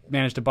manage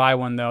to buy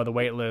one, though, the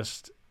wait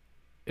list,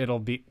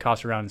 it'll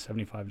cost around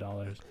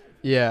 $75.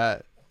 Yeah.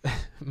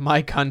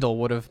 My Kundle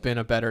would have been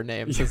a better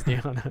name, says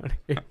Neon. So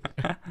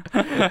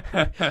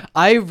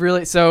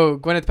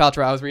Gwyneth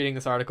Paltrow, I was reading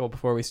this article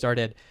before we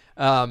started.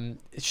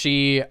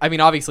 Obviously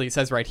it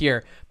says right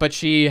here, but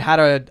she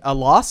had a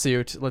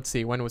lawsuit, let's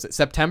see, when was it?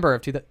 September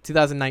of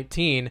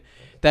 2019,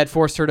 that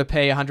forced her to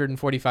pay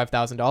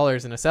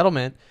 $145,000 in a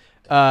settlement,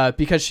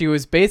 because she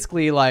was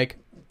basically like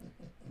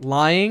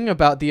lying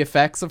about the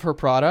effects of her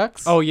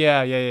products. Oh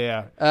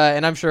yeah.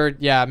 And I'm sure,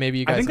 maybe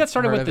you guys I think that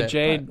started with the it,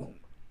 jade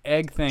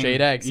egg thing.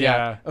 Jade eggs,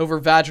 yeah. Over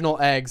vaginal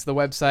eggs. The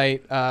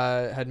website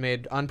had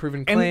made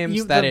unproven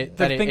claims that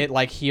it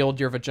like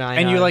healed your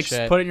vagina. And you like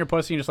put it in your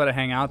pussy and just let it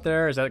hang out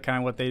there? Is that kind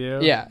of what they do?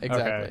 Yeah,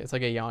 exactly. Okay. It's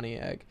like a yoni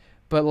egg.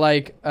 But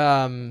like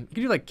you could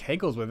do like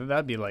kegels with it.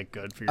 That'd be like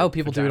good for your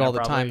people vagina, do it all the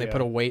probably, time. They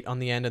put a weight on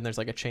the end and there's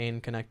like a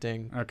chain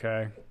connecting.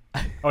 Okay.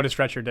 To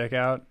stretch your dick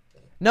out?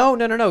 No,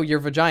 your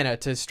vagina,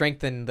 to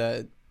strengthen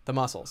the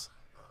muscles.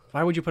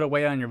 Why would you put a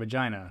weight on your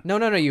vagina? No.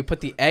 You put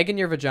the egg in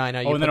your vagina.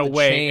 And then a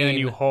weight, and then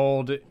you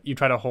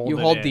try to hold it. You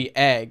hold the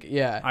egg,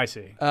 yeah. I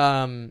see.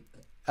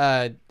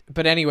 But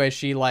anyway,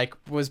 she like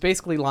was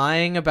basically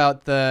lying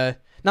about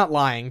not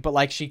lying, but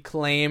like she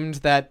claimed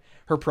that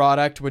her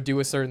product would do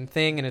a certain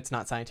thing and it's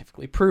not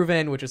scientifically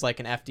proven, which is like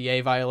an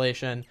FDA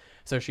violation.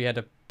 So she had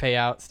to pay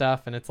out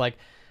stuff. And it's like,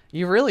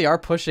 you really are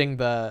pushing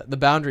the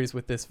boundaries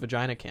with this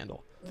vagina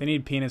candle. They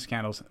need penis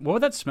candles. What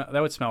would that smell?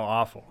 That would smell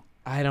awful.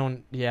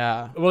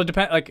 Yeah. Well, it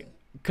depends. Like,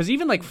 because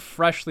even like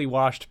freshly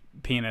washed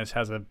penis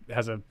has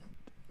a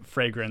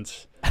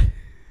fragrance.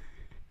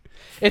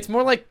 It's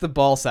more like the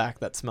ball sack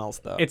that smells,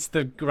 though. It's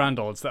the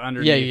grundle. It's the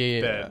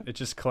underneath bit. Yeah. It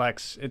just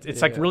collects.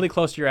 It's like really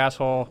close to your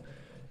asshole,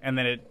 and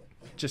then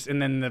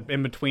the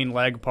in between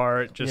leg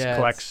part just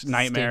collects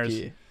nightmares.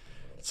 Stinky.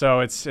 So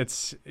it's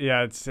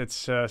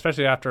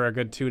especially after a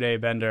good 2-day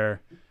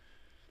bender.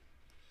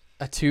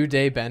 A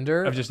 2-day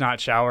bender of just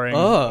not showering,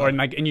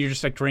 and you're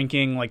just like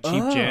drinking like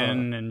cheap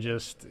gin and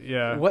just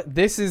What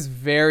this is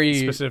very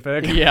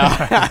specific.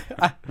 Yeah.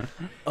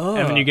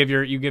 And then you give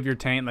your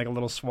taint like a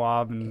little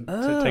swab and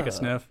to take a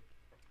sniff.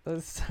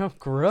 That's so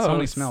gross. It's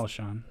only smells,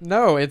 Sean.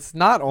 No, it's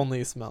not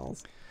only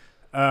smells.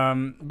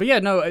 But yeah,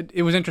 no,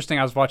 it was interesting.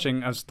 I was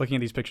looking at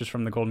these pictures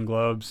from the Golden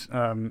Globes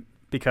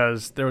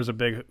because there was a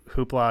big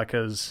hoopla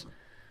because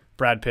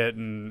Brad Pitt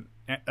and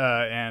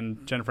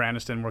Jennifer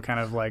Aniston were kind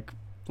of like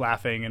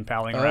laughing and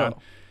palling around,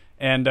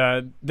 and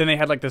then they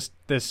had like this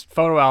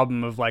photo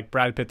album of like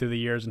Brad Pitt through the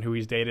years and who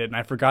he's dated, and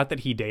I forgot that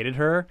he dated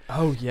her.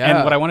 Oh yeah.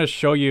 And what I want to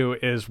show you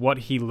is what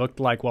he looked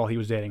like while he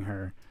was dating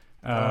her.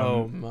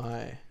 Oh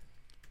my.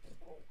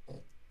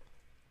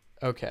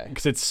 Okay.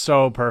 Because it's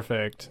so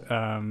perfect.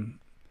 Wow.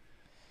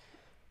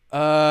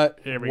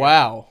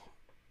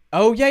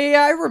 Oh,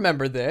 yeah, I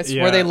remember this,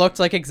 where they looked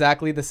like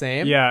exactly the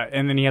same. Yeah,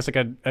 and then he has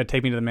like a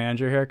take me to the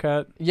manager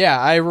haircut. Yeah,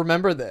 I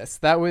remember this.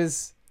 That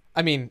was,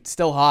 I mean,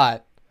 still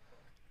hot,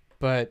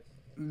 but...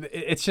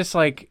 It's just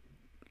like,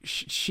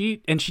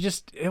 she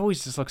just, it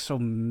always just looks so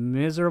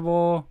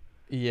miserable.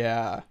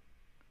 Yeah.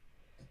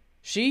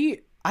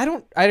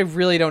 I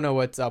really don't know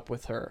what's up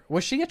with her.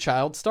 Was she a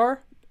child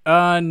star?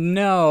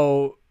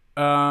 No.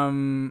 I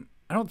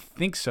don't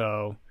think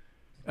so.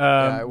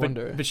 I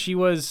wonder. But she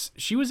was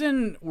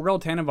in Royal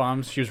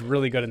Tenenbaums. She was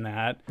really good in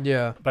that.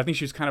 Yeah. But I think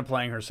she was kind of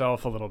playing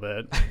herself a little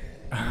bit.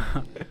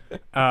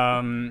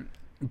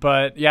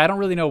 But yeah, I don't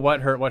really know what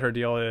her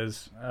deal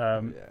is.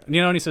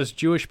 He says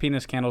Jewish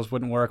penis candles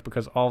wouldn't work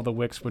because all the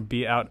wicks would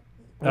be out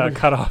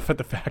cut off at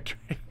the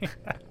factory.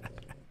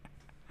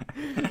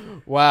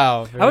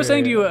 Wow. I was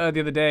saying to you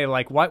the other day,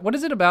 like, what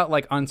is it about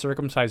like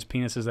uncircumcised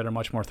penises that are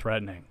much more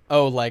threatening?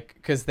 Oh, like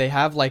because they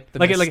have like the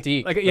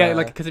mystique.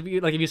 Because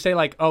if you say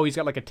like, oh, he's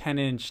got like a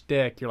 10-inch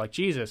dick, you're like,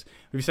 Jesus.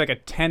 If you say like a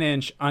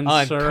 10-inch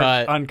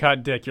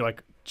uncut dick, you're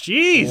like,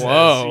 Jesus.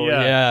 Whoa.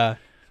 Yeah.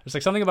 There's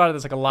like something about it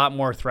that's like a lot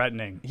more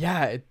threatening.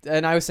 Yeah,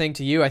 and I was saying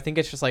to you, I think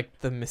it's just like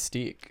the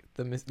mystique.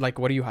 Like,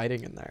 what are you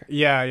hiding in there?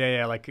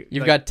 Yeah. Like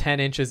you've got 10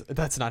 inches.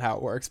 That's not how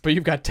it works, but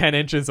you've got 10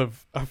 inches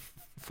of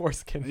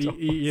foreskin.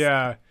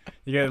 Yeah,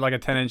 you get like a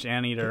 10-inch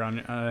anteater on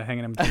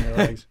hanging in between your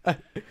legs.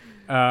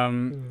 Let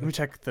me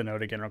check the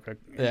note again real quick.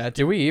 Yeah,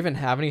 do we even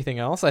have anything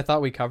else? I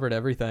thought we covered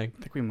everything.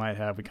 I think we might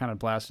have. We kind of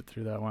blasted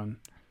through that one.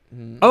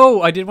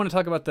 Oh, I did want to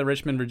talk about the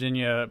Richmond,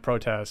 Virginia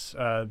protests,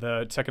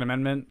 the Second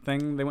Amendment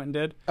thing they went and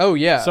did. Oh,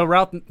 yeah. So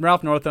Ralph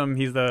Northam,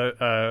 he's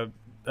the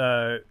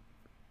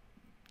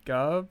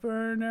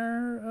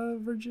governor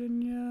of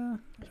Virginia.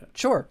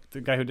 Sure.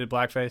 The guy who did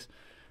blackface.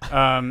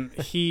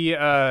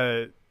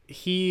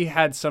 He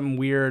had some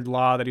weird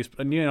law that he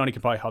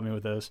can probably help me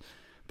with this,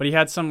 but he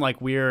had some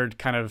like weird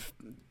kind of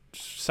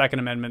Second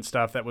Amendment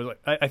stuff that was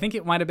like, I think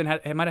it might have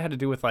had to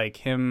do with like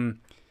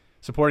him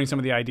supporting some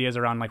of the ideas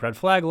around like red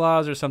flag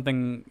laws or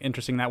something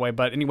interesting that way.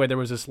 But anyway, there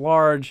was this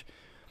large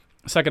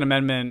Second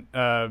Amendment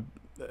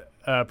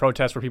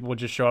protest where people would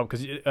just show up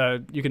because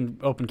you can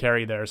open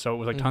carry there. So it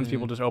was like tons of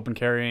people just open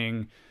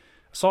carrying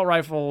assault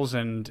rifles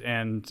and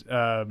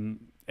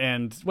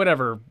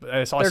whatever.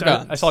 I saw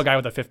a guy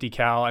with a 50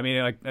 cal. I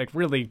mean, like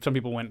really, some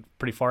people went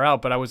pretty far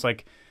out. But I was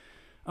like,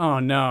 oh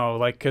no,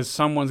 like because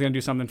someone's gonna do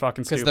something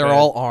fucking stupid. Because they're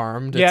all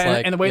armed. Yeah,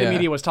 it's and the way the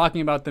media was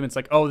talking about them, it's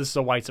like, oh, this is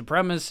a white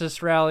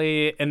supremacist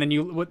rally. And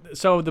then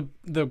so the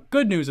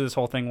good news of this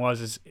whole thing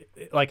was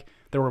like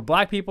there were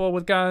black people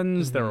with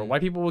guns, there were white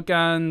people with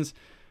guns.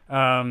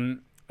 It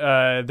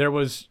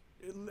was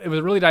a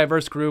really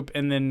diverse group,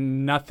 and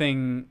then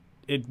nothing.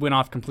 It went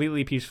off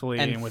completely peacefully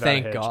and without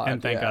a hitch.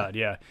 And thank God,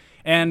 yeah.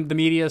 And the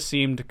media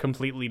seemed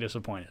completely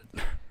disappointed.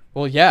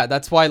 Well, yeah,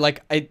 that's why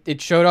like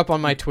it showed up on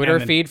my Twitter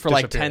feed for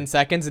like 10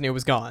 seconds and it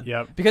was gone.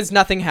 Yep. Because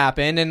nothing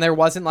happened and there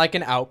wasn't like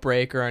an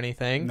outbreak or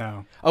anything.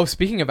 No. Oh,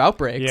 speaking of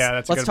outbreaks,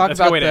 let's talk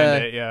about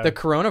the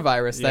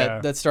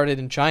coronavirus that started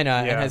in China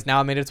and has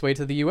now made its way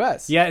to the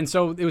U.S. Yeah, and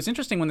so it was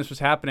interesting when this was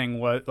happening.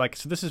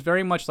 So this is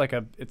very much like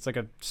a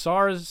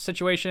SARS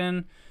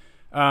situation.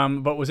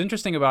 But what was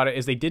interesting about it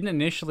is they didn't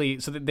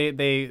initially. So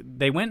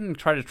they went and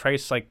tried to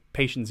trace like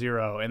patient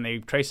zero, and they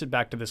traced it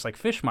back to this like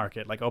fish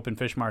market, like open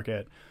fish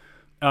market.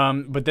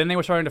 But then they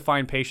were starting to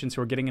find patients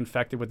who were getting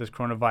infected with this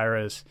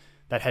coronavirus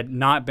that had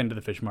not been to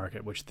the fish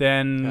market, which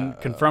then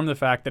confirmed the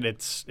fact that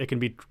it can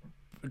be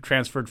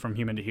transferred from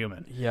human to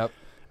human. Yep.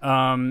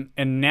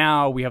 And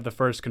now we have the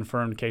first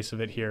confirmed case of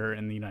it here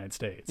in the United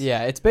States.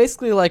 Yeah, it's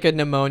basically like a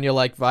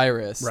pneumonia-like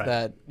virus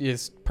that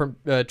is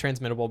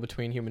transmittable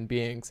between human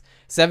beings.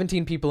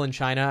 17 people in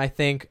China, I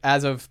think,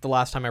 as of the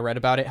last time I read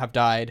about it, have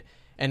died.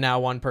 And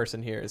now one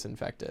person here is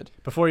infected.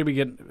 Before we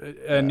begin,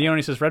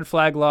 Neoni says red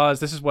flag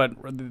laws. This is what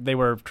they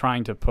were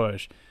trying to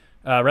push.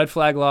 Red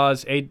flag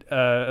laws,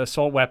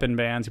 assault weapon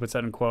bans, he puts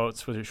that in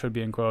quotes, which it should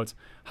be in quotes,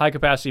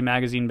 high-capacity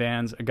magazine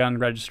bans, a gun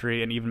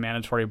registry, and even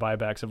mandatory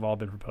buybacks have all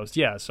been proposed.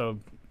 Yeah, so,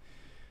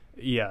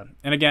 yeah.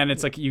 And again,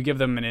 it's like you give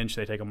them an inch,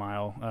 they take a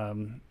mile. I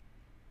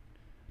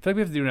feel like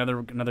we have to do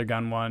another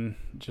gun one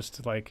just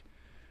to, like,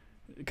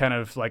 kind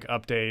of, like,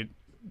 update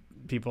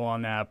people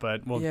on that,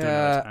 but we'll do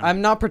another time.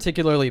 I'm not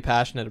particularly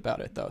passionate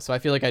about it, though, so I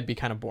feel like I'd be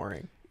kind of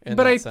boring.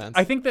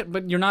 I think that,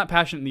 but you're not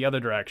passionate in the other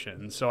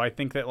direction. So I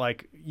think that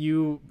like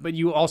you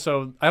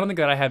also, I don't think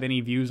that I have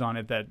any views on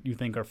it that you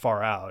think are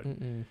far out.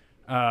 And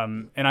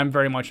I'm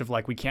very much of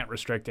like, we can't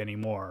restrict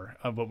anymore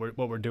of what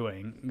we're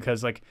doing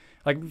because like,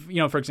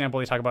 for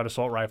example, they talk about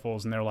assault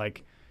rifles and they're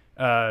like,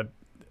 a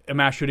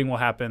mass shooting will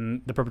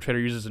happen. The perpetrator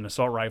uses an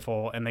assault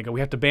rifle and they go,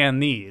 we have to ban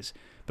these.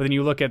 But then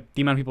you look at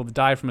the amount of people that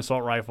die from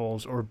assault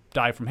rifles or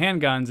die from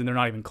handguns, and they're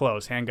not even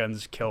close.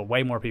 Handguns kill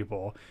way more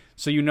people.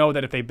 So you know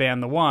that if they ban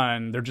the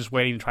one, they're just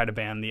waiting to try to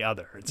ban the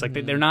other. It's like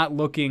they're not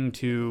looking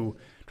to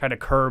try to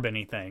curb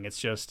anything. It's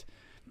just,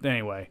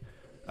 anyway.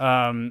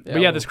 But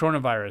yeah, this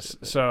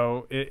coronavirus.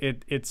 So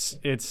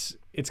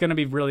it's going to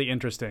be really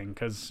interesting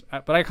because,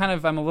 but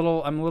I'm a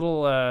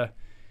little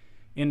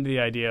into the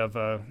idea of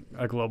a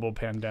global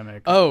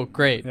pandemic. Oh,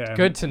 great! Yeah,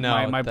 good to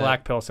know. My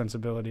black pill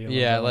sensibility.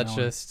 Yeah, let's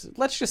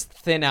just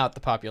thin out the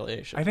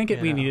population. I think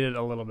we need it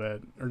a little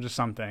bit, or just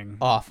something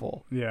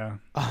awful. Yeah.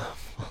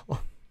 Awful.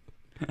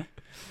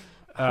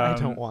 I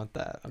don't want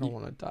that. I don't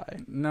want to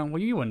die. No,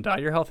 well, you wouldn't die.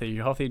 You're healthy.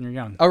 You're healthy and you're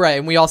young. Oh, right.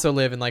 And we also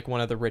live in like one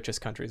of the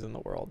richest countries in the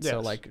world. Yes. So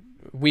like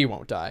we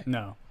won't die.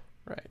 No.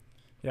 Right.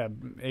 Yeah,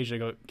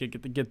 Asia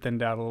get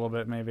thinned out a little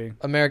bit, maybe.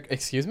 America,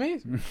 excuse me?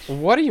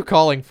 What are you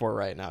calling for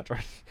right now,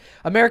 Jordan?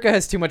 America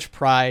has too much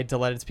pride to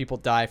let its people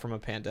die from a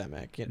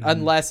pandemic,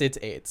 unless it's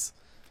AIDS.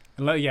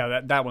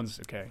 Yeah, that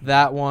one's okay.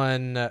 That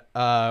one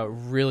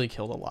really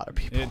killed a lot of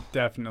people. It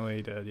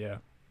definitely did, yeah.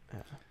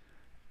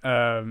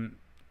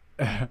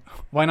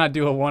 Why not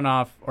do a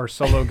one-off or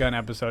solo gun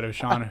episode if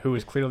Sean, who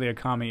is clearly a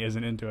commie,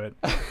 isn't into it?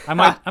 I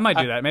might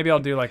do that. Maybe I'll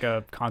do like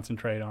a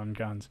concentrate on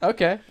guns.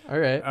 Okay, all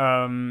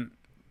right.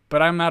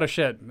 But I'm out of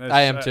shit.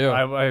 I am too.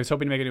 I was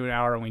hoping to make it to an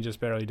hour, and we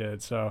just barely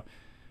did. So,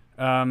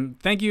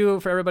 thank you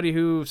for everybody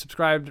who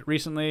subscribed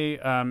recently.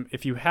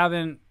 If you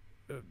haven't,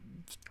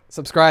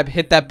 subscribe,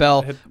 hit that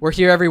bell. We're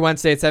here every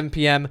Wednesday at 7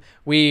 p.m.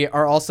 We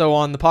are also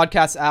on the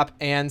podcast app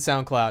and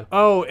SoundCloud.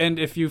 Oh, and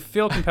if you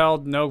feel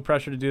compelled, no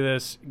pressure to do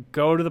this,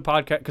 go to the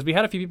podcast, because we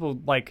had a few people,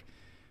 like,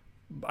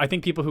 I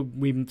think people who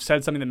we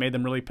said something that made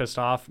them really pissed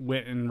off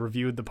went and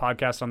reviewed the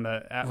podcast on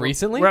the app.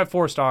 Recently? We're at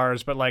 4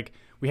 stars, but like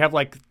we have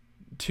like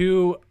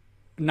 2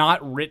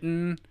 not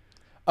written.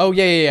 Oh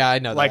yeah, I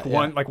know like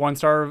that. Like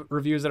 1-star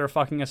reviews that are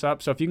fucking us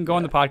up. So if you can go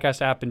on the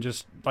podcast app and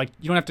just like,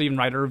 you don't have to even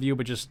write a review,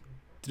 but just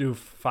do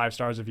 5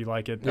 stars if you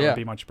like it. That would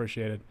be much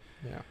appreciated.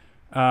 Yeah.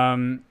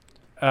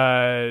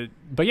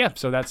 But yeah,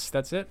 so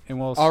that's it, and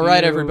we'll see you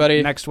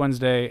everybody next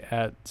Wednesday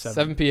at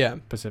 7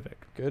 p.m. Pacific.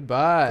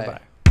 Goodbye.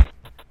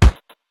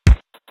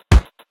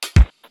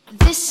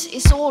 This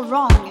is all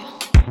wrong.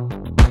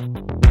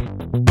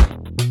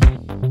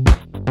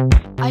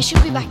 I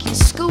should be back in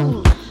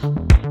school.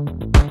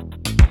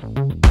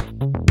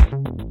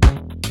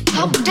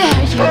 How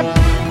dare you!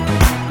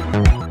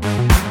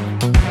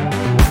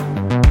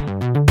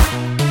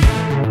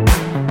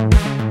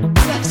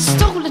 You have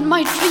stolen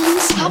my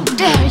dreams. How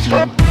dare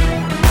you!